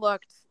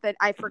overlooked that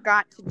I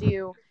forgot to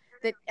do,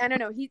 that I don't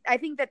know, I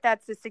think that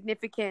that's a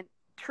significant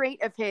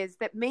trait of his,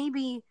 that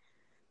maybe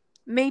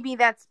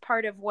that's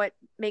part of what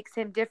makes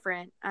him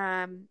different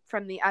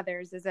from the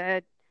others, is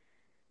a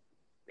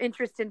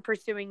interest in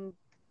pursuing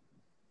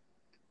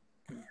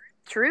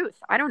truth.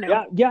 I don't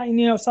know. Yeah,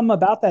 and something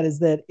about that is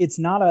that it's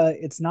not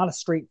a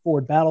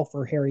straightforward battle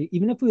for Harry.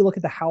 Even if we look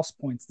at the house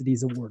points that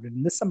he's awarded,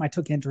 and this time I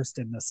took interest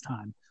in this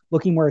time,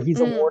 looking where he's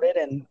awarded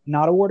and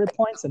not awarded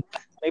points, and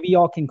maybe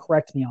y'all can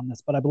correct me on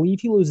this, but I believe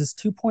he loses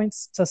 2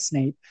 points to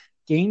Snape,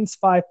 gains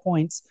 5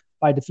 points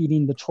by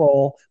defeating the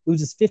troll,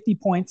 loses 50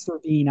 points for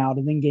being out,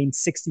 and then gains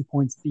 60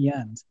 points at the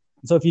end.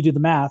 And so if you do the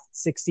math,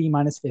 60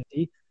 minus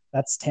 50,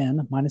 that's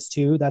 10, minus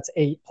 2, that's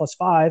 8, plus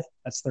 5,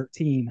 that's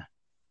 13.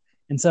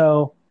 And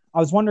so I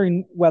was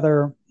wondering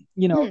whether,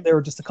 there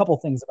were just a couple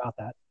things about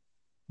that.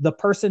 The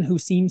person who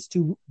seems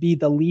to be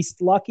the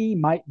least lucky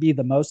might be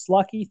the most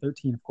lucky,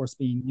 13, of course,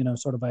 being,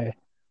 sort of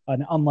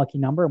an unlucky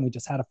number, and we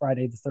just had a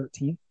Friday the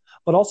 13th.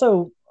 But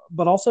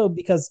also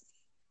because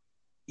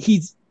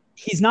he's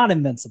not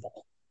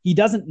invincible. He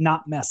doesn't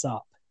not mess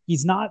up.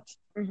 He's not,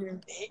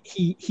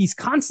 he's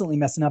constantly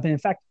messing up. And in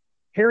fact,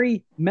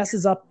 Harry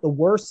messes up the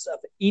worst of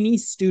any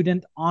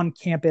student on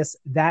campus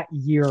that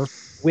year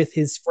with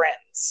his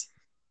friends.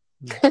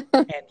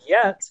 And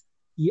yet,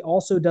 he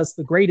also does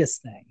the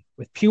greatest thing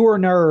with pure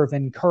nerve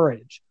and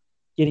courage,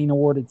 getting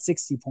awarded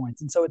 60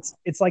 points. And so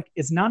it's like,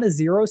 it's not a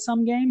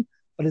zero-sum game,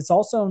 but it's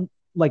also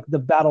like the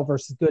battle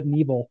versus good and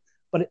evil.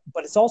 But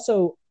it's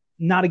also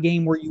not a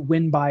game where you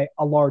win by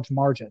a large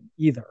margin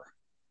either.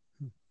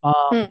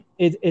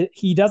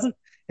 He doesn't,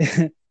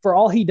 for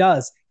all he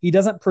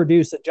doesn't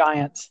produce a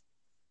giant,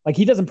 like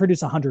he doesn't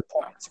produce 100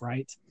 points,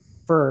 right?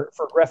 For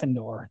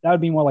Gryffindor, that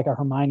would be more like a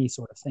Hermione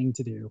sort of thing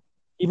to do.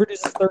 He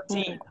produces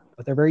 13,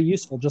 but they're very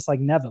useful, just like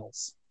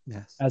Neville's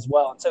as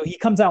well. And so he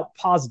comes out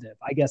positive,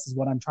 I guess, is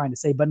what I'm trying to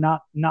say, but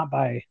not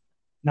by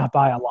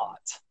a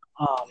lot.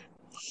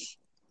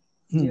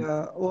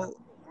 Yeah, well,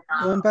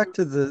 going back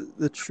to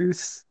the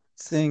truth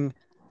thing,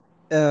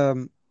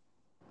 I'm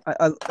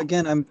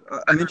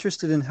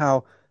interested in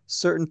how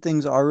certain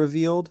things are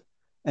revealed,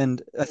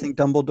 and I think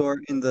Dumbledore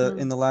in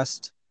the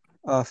last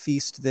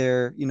feast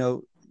there,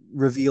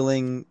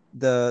 revealing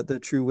the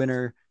true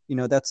winner,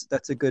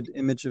 that's a good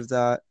image of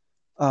that.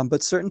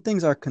 But certain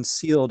things are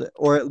concealed,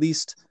 or at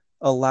least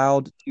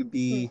allowed to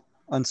be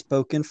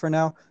unspoken for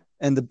now.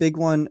 And the big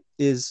one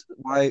is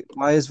why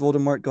is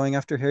Voldemort going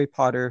after Harry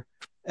Potter?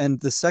 And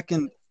the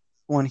second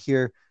one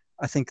here,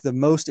 I think the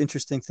most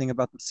interesting thing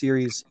about the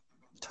series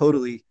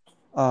totally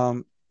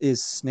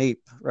is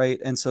Snape, right?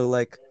 And so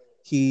like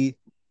he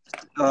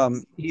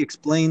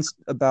explains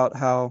about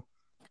how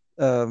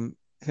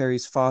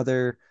Harry's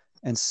father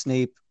and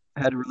Snape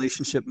had a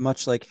relationship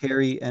much like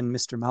Harry and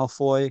Mr.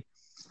 Malfoy,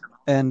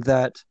 and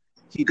that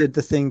he did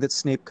the thing that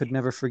Snape could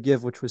never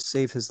forgive, which was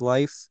save his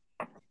life.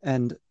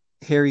 And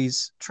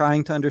Harry's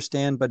trying to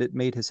understand, but it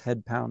made his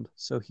head pound,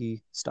 so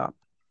he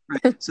stopped.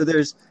 Right? So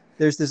there's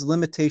this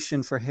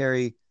limitation for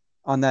Harry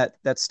on that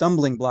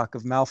stumbling block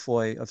of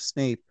Malfoy, of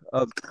Snape,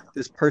 of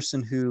this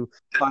person who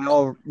by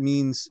all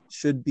means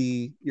should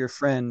be your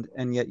friend,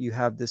 and yet you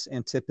have this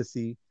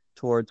antipathy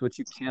towards, which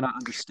you cannot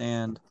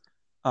understand.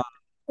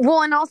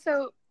 Well, and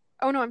also,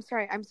 oh no, I'm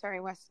sorry,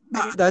 Wes.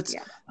 That's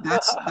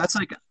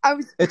like,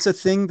 it's a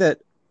thing that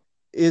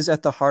is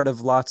at the heart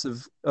of lots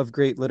of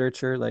great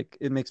literature. Like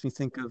it makes me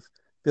think of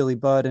Billy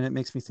Budd, and it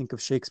makes me think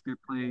of Shakespeare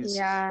plays.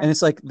 Yeah. And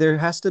it's like there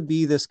has to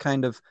be this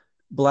kind of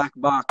black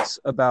box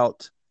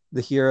about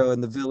the hero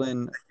and the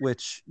villain,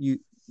 which you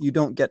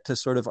don't get to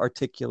sort of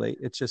articulate.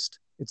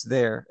 It's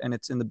there, and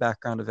it's in the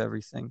background of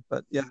everything.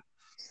 But yeah.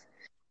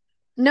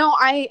 No,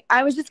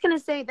 I was just going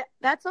to say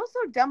that's also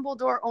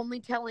Dumbledore only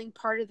telling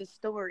part of the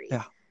story.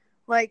 Yeah.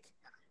 Like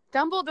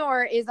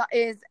Dumbledore is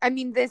I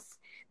mean, the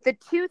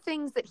two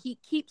things that he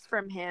keeps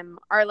from him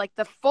are like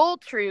the full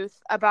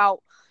truth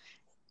about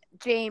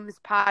James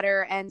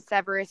Potter and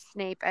Severus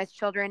Snape as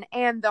children,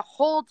 and the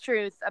whole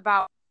truth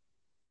about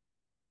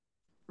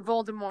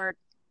Voldemort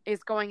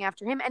is going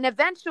after him. And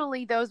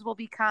eventually those will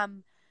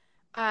become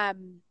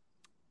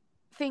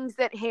things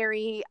that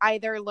Harry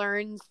either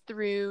learns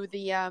through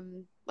the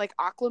like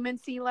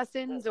occlumency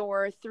lessons,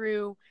 or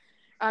through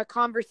a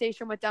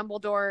conversation with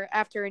Dumbledore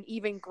after an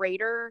even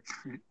greater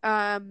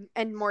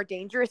and more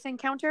dangerous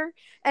encounter.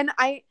 And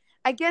I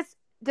guess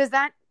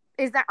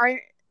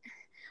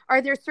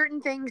are there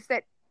certain things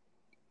that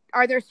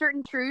are there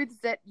certain truths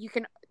that you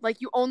can like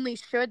you only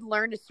should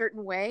learn a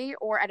certain way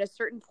or at a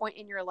certain point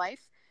in your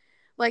life?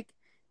 Like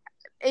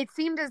it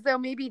seemed as though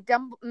maybe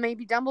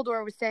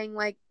Dumbledore was saying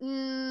like,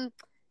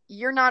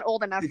 you're not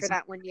old enough for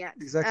that one yet.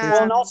 Exactly.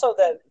 Well, and also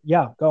that,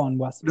 go on,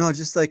 Wes. No,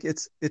 just like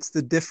it's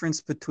the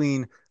difference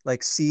between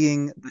like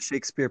seeing the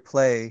Shakespeare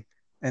play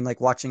and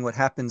like watching what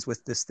happens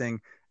with this thing,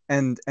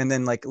 and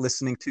then like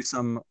listening to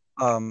some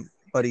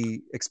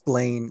buddy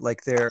explain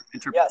like their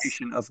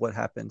interpretation of what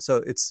happened. So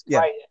it's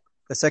right.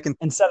 The second,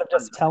 instead of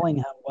just telling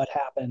him what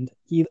happened,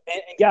 he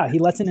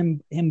lets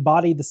him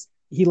embody this.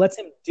 He lets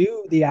him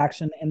do the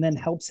action and then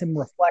helps him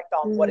reflect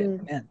on what it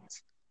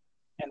meant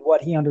and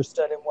what he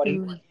understood and what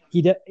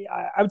he did.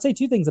 I would say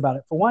two things about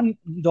it. For one,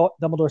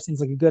 Dumbledore seems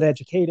like a good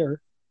educator,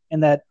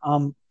 and that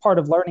part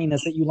of learning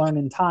is that you learn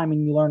in time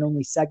and you learn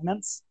only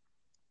segments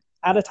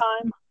at a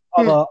time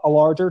of a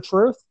larger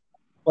truth,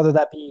 whether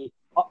that be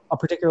a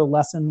particular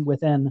lesson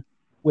within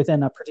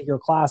a particular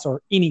class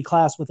or any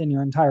class within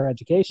your entire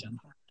education.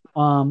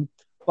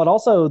 But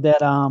also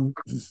that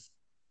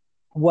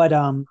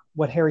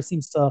what Harry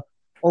seems to,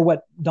 or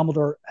what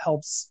Dumbledore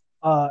helps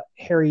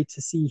Harry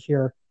to see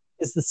here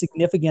is the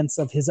significance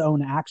of his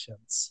own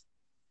actions.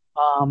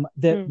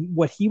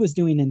 What he was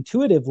doing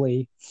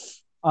intuitively,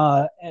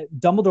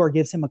 Dumbledore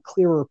gives him a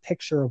clearer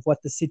picture of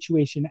what the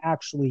situation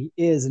actually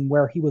is and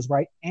where he was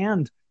right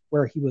and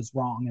where he was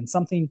wrong. And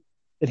something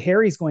that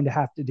Harry's going to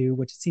have to do,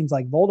 which it seems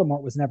like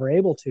Voldemort was never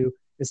able to,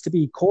 is to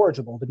be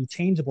corrigible, to be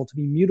changeable, to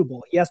be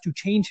mutable. He has to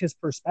change his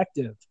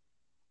perspective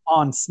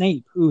on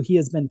Snape, who he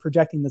has been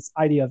projecting this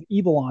idea of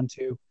evil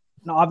onto.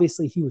 And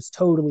obviously he was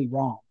totally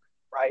wrong,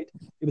 right?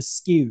 It was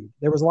skewed.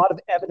 There was a lot of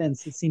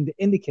evidence that seemed to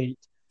indicate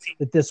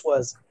that this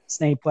was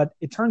Snape, but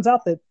it turns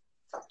out that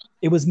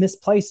it was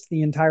misplaced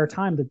the entire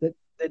time, that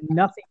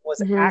nothing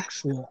was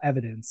actual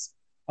evidence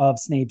of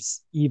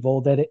Snape's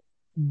evil, that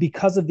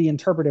because of the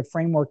interpretive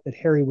framework that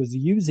Harry was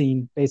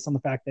using, based on the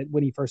fact that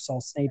when he first saw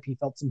Snape, he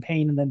felt some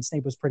pain, and then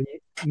Snape was pretty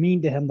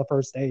mean to him the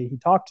first day he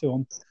talked to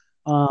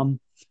him.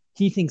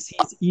 He thinks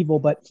he's evil,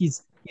 but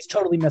he's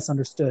totally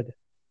misunderstood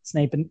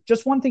Snape. And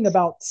just one thing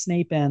about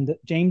Snape and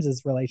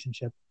James's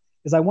relationship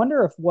is I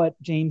wonder if what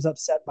James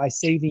upset by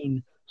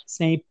saving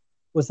Snape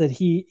was that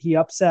he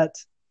upset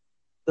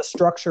the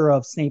structure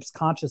of Snape's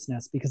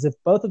consciousness, because if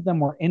both of them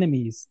were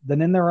enemies,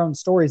 then in their own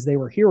stories they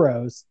were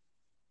heroes.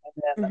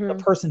 And then the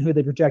person who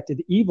they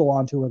projected evil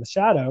onto, or the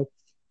shadow,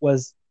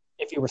 was,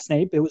 if you were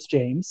Snape, it was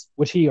James,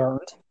 which he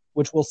earned,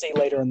 which we'll see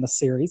later in the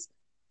series.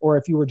 Or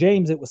if you were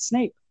James, it was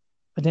Snape,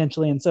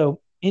 potentially. And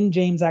so in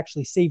James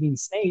actually saving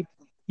Snape,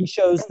 he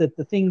shows that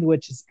the thing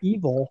which is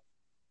evil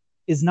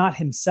is not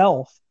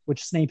himself,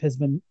 which Snape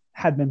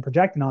had been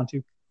projected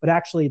onto, but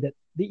actually that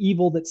the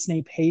evil that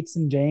Snape hates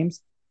in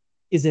James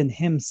is in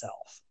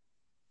himself.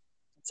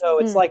 So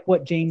it's like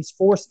what James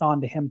forced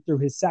onto him through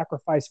his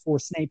sacrifice for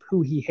Snape,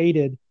 who he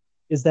hated,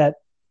 is that,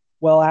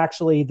 well,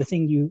 actually the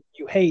thing you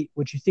hate,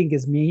 which you think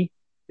is me,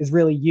 is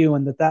really you,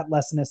 and that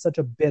lesson is such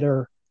a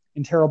bitter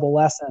and terrible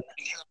lesson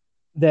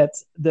that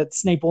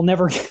Snape will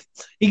never,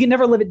 he can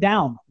never live it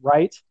down,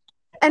 right?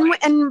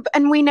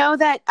 And we know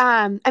that,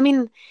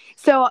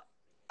 so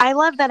I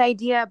love that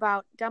idea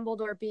about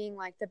Dumbledore being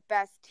like the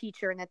best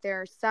teacher, and that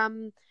there are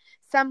some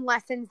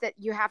lessons that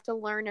you have to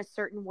learn a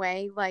certain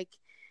way, like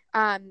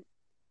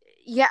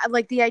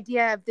like the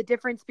idea of the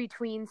difference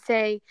between,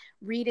 say,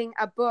 reading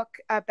a book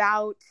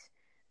about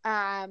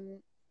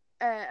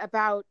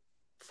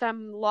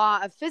some law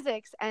of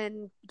physics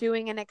and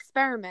doing an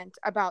experiment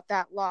about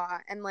that law,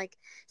 and like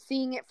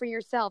seeing it for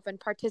yourself and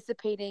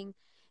participating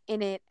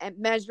in it and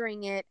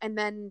measuring it. And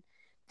then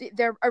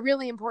a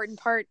really important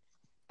part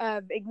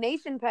of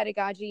Ignatian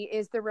pedagogy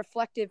is the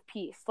reflective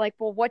piece. Like,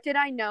 well, what did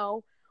I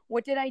know?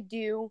 What did I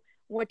do?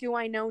 What do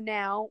I know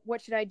now?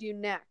 What should I do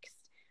next?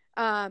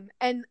 And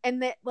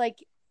that,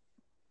 like,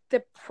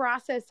 the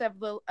process of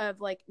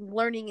like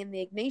learning in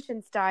the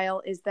Ignatian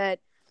style is that,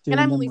 and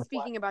I'm only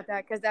speaking about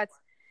that because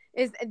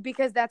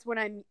that's what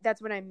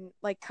I'm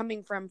like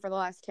coming from for the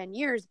last 10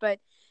 years, but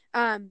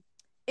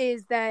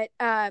is that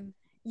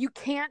you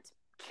can't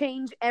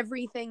change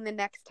everything the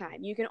next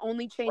time. You can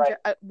only change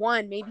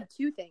one, maybe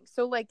two things.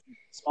 So like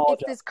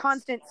it's this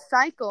constant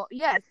cycle.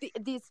 Yeah,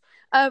 these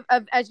of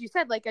as you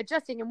said, like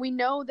adjusting. And we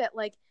know that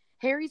like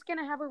Harry's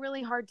gonna have a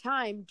really hard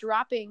time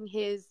dropping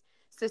his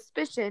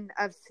suspicion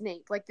of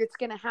Snape. Like it's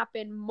gonna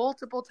happen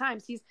multiple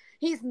times.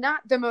 He's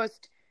not the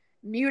most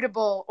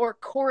mutable or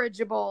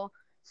corrigible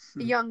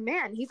young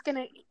man. He's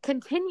gonna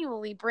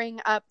continually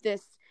bring up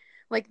this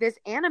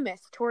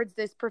animus towards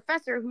this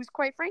professor who's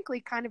quite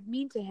frankly kind of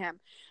mean to him.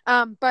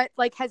 But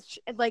like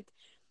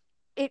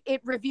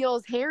it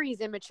reveals Harry's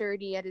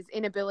immaturity and his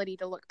inability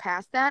to look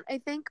past that, I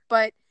think.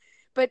 But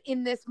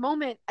in this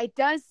moment, it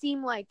does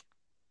seem like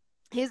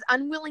his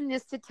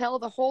unwillingness to tell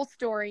the whole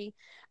story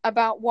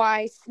about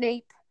why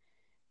Snape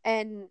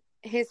and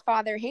his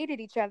father hated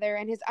each other,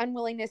 and his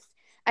unwillingness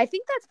I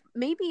think that's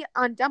maybe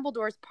on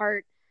Dumbledore's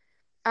part,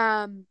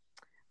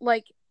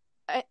 like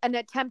an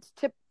attempt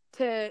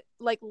to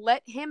like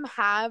let him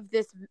have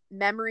this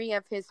memory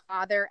of his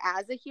father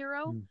as a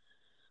hero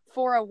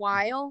for a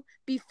while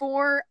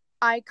before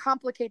I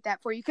complicate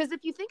that for you. Because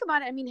if you think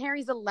about it, I mean,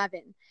 Harry's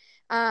 11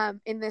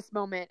 in this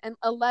moment, and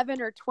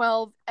 11 or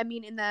 12. I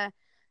mean,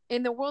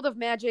 in the world of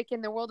magic,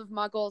 in the world of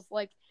Muggles,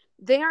 like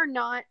they are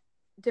not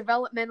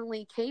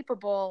developmentally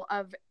capable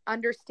of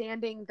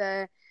understanding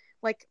the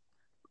like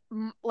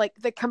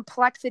the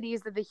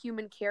complexities of the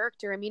human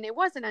character. I mean, it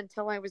wasn't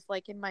until I was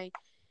like in my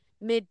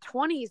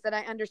mid-20s that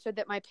I understood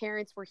that my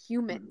parents were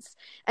humans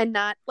and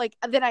not like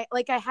that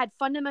I had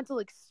fundamental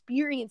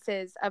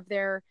experiences of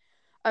their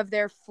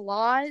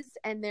flaws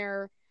and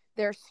their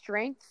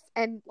strengths,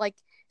 and like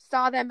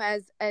saw them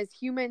as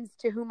humans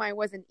to whom I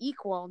was an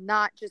equal,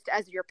 not just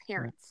as your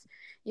parents,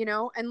 you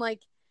know? And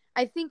like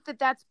I think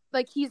that's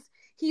like he's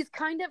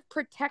kind of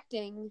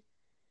protecting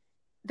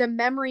the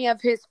memory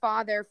of his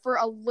father for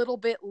a little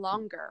bit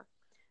longer,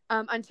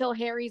 until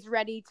Harry's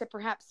ready to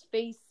perhaps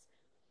face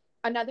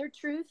another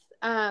truth,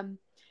 and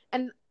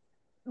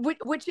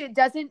which it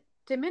doesn't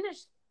diminish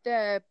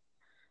the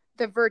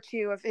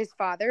virtue of his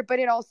father, but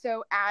it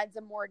also adds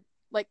a more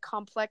like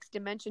complex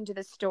dimension to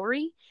the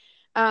story.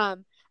 I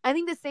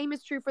think the same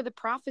is true for the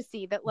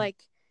prophecy that like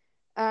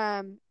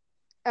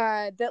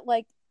that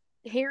like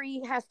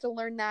Harry has to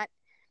learn that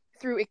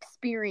through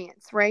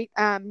experience, right?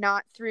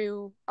 Not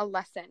through a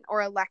lesson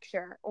or a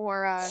lecture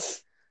or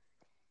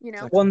you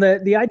know. Well,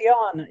 the idea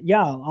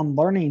on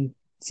learning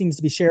seems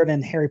to be shared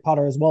in Harry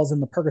Potter as well as in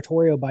the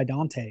Purgatorio by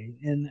Dante.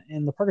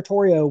 In the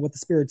Purgatorio, what the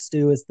spirits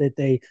do is that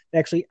they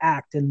actually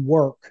act and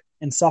work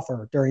and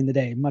suffer during the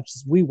day, much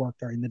as we work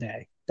during the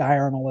day,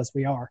 diurnal as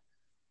we are.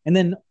 And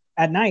then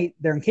at night,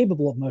 they're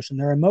incapable of motion.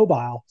 They're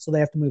immobile, so they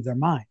have to move their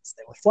minds.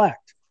 They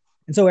reflect.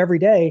 And so every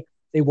day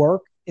they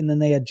work and then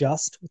they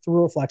adjust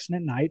through reflection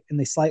at night and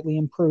they slightly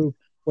improve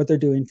what they're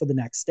doing for the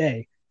next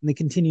day. And they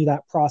continue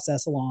that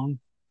process along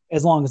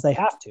as long as they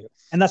have to.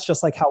 And that's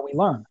just like how we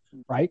learn,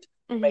 right?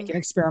 Mm-hmm. Make an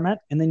experiment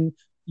and then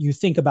you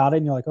think about it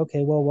and you're like,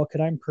 okay, well, what could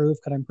I improve?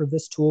 Could I improve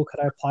this tool? Could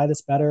I apply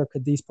this better?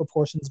 Could these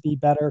proportions be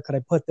better? Could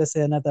I put this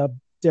in at the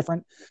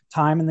different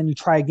time? And then you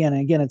try again.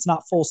 And again, it's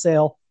not full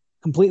sail,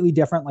 completely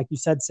different, like you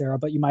said, Sarah,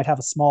 but you might have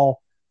a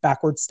small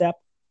backward step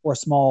or a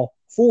small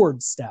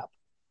forward step.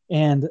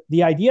 And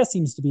the idea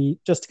seems to be,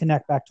 just to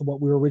connect back to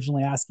what we were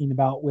originally asking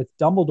about with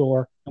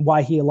Dumbledore and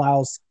why he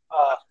allows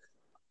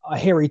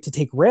Harry to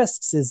take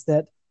risks, is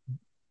that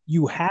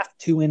you have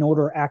to, in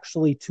order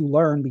actually to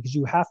learn, because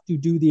you have to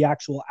do the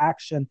actual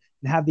action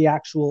and have the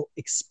actual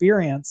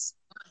experience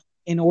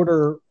in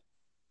order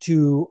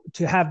to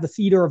have the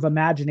theater of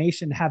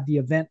imagination, have the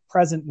event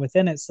present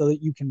within it so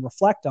that you can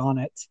reflect on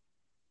it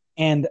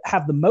and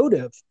have the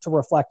motive to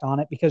reflect on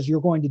it, because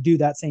you're going to do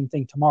that same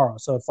thing tomorrow.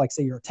 So if, like,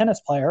 say you're a tennis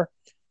player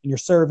and you're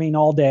serving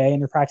all day and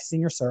you're practicing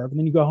your serve, and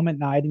then you go home at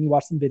night and you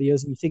watch some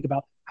videos and you think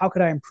about, how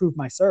could I improve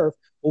my serve?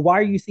 Well, why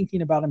are you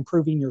thinking about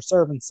improving your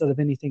serve instead of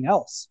anything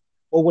else?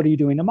 Well, what are you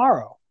doing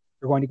tomorrow?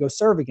 You're going to go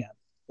serve again.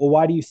 Well,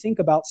 why do you think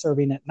about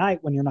serving at night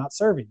when you're not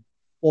serving?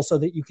 Well, so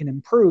that you can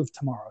improve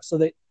tomorrow, so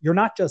that you're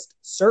not just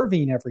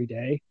serving every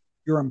day,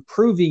 you're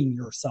improving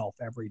yourself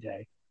every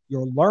day.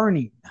 You're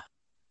learning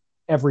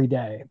every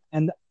day.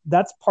 And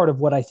that's part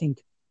of what I think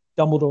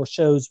Dumbledore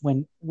shows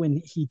when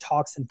he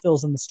talks and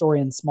fills in the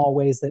story in small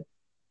ways, that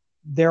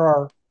there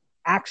are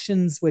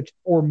actions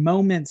or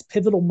moments,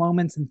 pivotal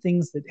moments and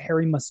things that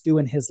Harry must do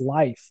in his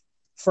life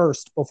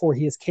first before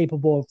he is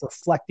capable of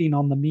reflecting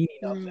on the meaning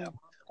of them.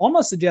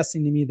 Almost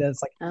suggesting to me that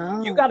it's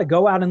like, you got to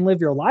go out and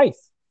live your life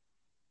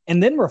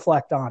and then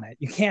reflect on it.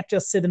 You can't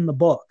just sit in the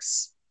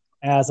books,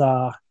 as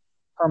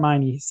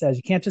Hermione says.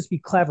 You can't just be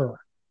clever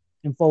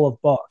and full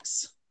of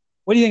books.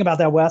 What do you think about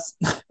that, Wes?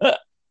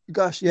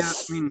 Gosh, yeah,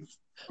 I mean,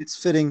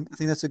 it's fitting. I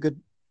think that's a good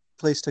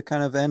place to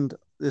kind of end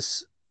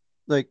this,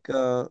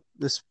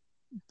 this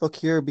book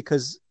here,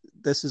 because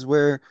this is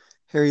where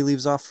Harry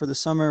leaves off for the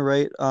summer,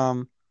 right?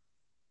 I'm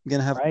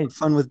gonna have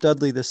fun with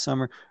Dudley this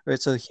summer, right?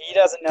 So he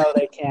doesn't know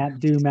they can't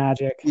do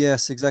magic.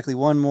 Yes, exactly.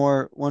 One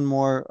more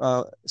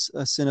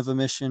a sin of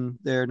omission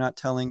there, not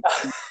telling.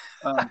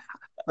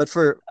 But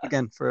for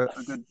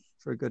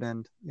a good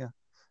end, yeah.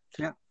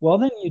 Yeah. Well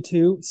then, you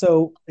two.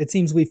 So it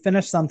seems we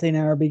finished something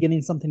and are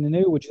beginning something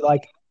new. Would you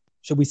like?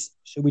 Should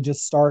we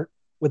just start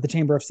with the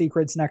Chamber of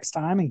Secrets next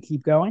time and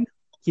keep going?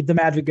 Keep the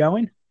magic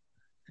going.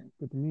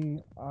 With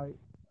me, I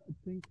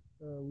think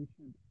we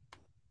should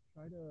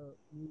try to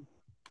move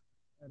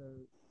at a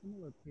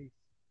similar pace,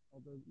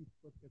 although each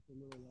book gets a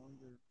little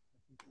longer. I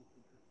think we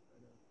should just try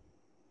to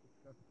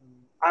discuss them.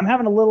 I'm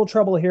having a little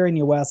trouble hearing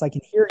you, Wes. I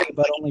can hear you,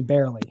 but only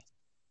barely.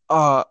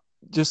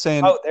 Just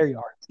saying. Oh, there you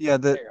are. Yeah,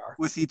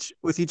 with each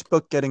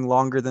book getting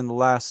longer than the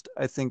last,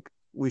 I think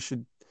we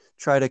should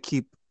try to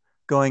keep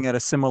going at a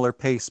similar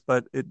pace,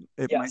 but it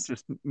might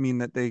just mean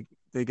that they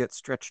get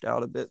stretched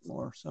out a bit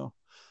more. So,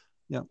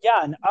 yeah.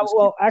 Yeah, and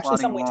actually,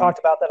 something we talked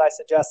about that I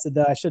suggested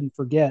that I shouldn't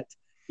forget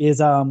is,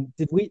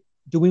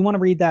 do we want to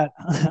read that?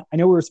 I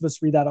know we were supposed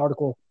to read that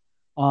article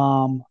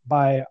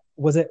by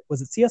was it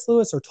C.S.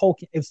 Lewis or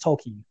Tolkien? It was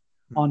Tolkien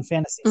on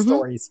fantasy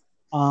stories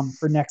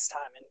for next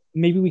time. And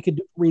maybe we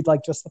could read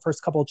like just the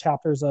first couple of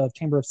chapters of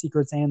Chamber of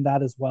Secrets and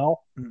that as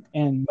well,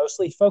 and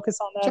mostly focus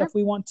on that if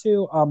we want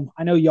to.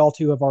 I know y'all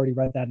two have already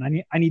read that,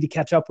 and I need to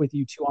catch up with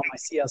you two on my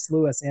C.S.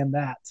 Lewis and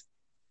that.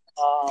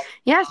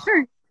 Yeah,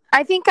 sure.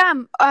 I think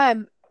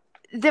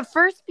the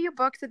first few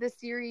books of the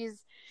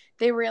series,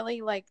 they really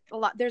like a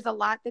lot. There's a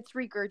lot that's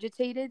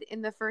regurgitated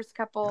in the first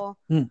couple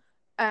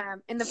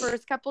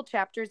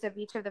chapters of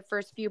each of the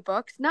first few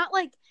books. Not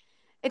like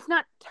it's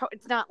not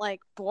like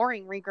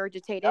boring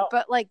regurgitated,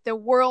 but like the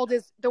world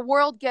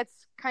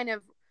gets kind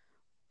of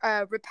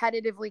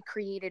repetitively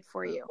created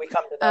for you. We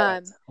come to know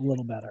it a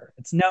little better.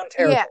 It's known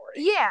territory.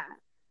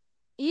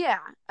 Yeah.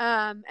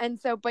 And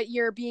so, but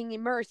you're being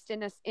immersed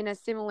in a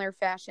similar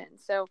fashion.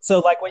 So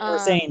like what you were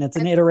saying, it's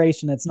an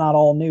iteration. It's not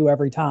all new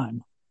every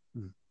time.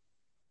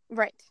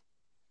 Right.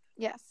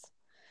 Yes.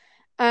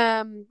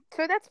 So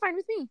that's fine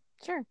with me.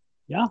 Sure.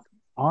 Yeah.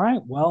 All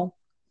right. Well,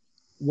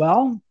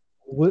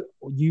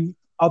 you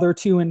other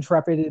two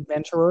intrepid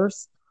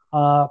adventurers,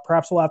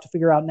 perhaps we'll have to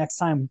figure out next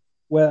time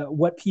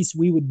what piece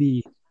we would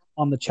be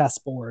on the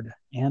chessboard.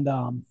 And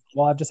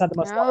I've just had the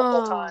most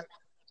wonderful time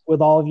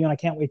with all of you, and I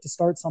can't wait to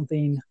start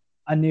something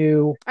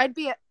anew. I'd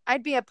be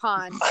a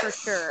pawn for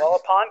sure. Well,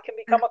 a pawn can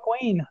become a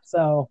queen,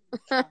 so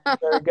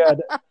very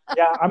good.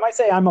 Yeah, I might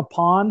say I'm a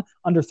pawn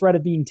under threat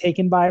of being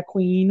taken by a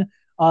queen,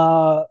 3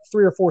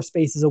 or 4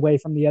 spaces away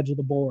from the edge of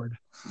the board.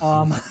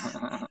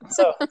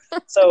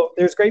 So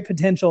there's great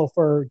potential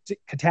for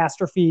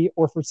catastrophe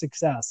or for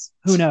success.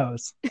 Who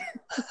knows?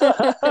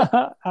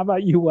 How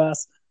about you,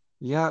 Wes?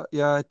 Yeah.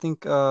 I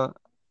think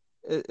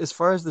as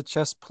far as the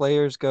chess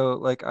players go,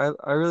 like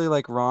I really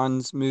like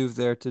Ron's move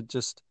there to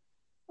just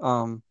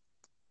to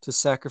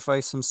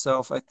sacrifice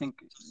himself. I think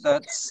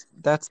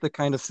that's the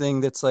kind of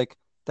thing that's like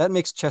that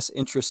makes chess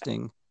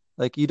interesting.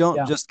 Like you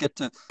don't just get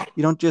to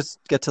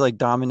like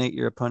dominate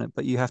your opponent,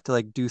 but you have to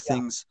like do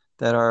things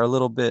that are a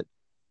little bit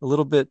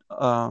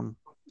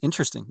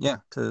interesting,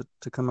 to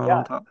come out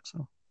on top.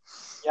 So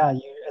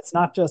it's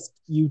not just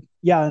you.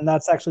 Yeah, and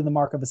that's actually the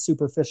mark of a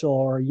superficial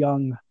or a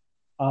young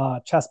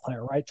chess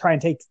player, right? Try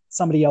and take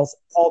somebody else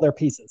all their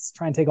pieces.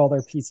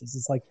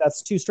 It's like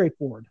that's too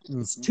straightforward.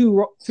 It's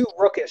too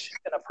rookish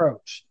an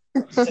approach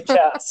to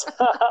chess.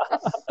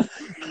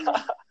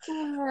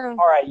 All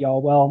right,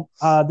 y'all. Well,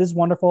 this is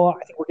wonderful.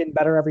 I think we're getting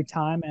better every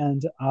time,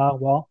 and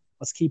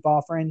let's keep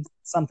offering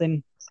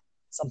something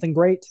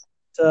great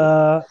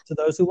to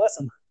those who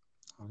listen.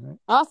 All right.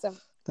 Awesome.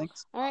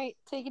 Thanks. All right.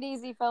 Take it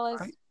easy,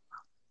 fellas. All right.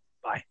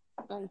 Bye.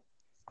 Bye.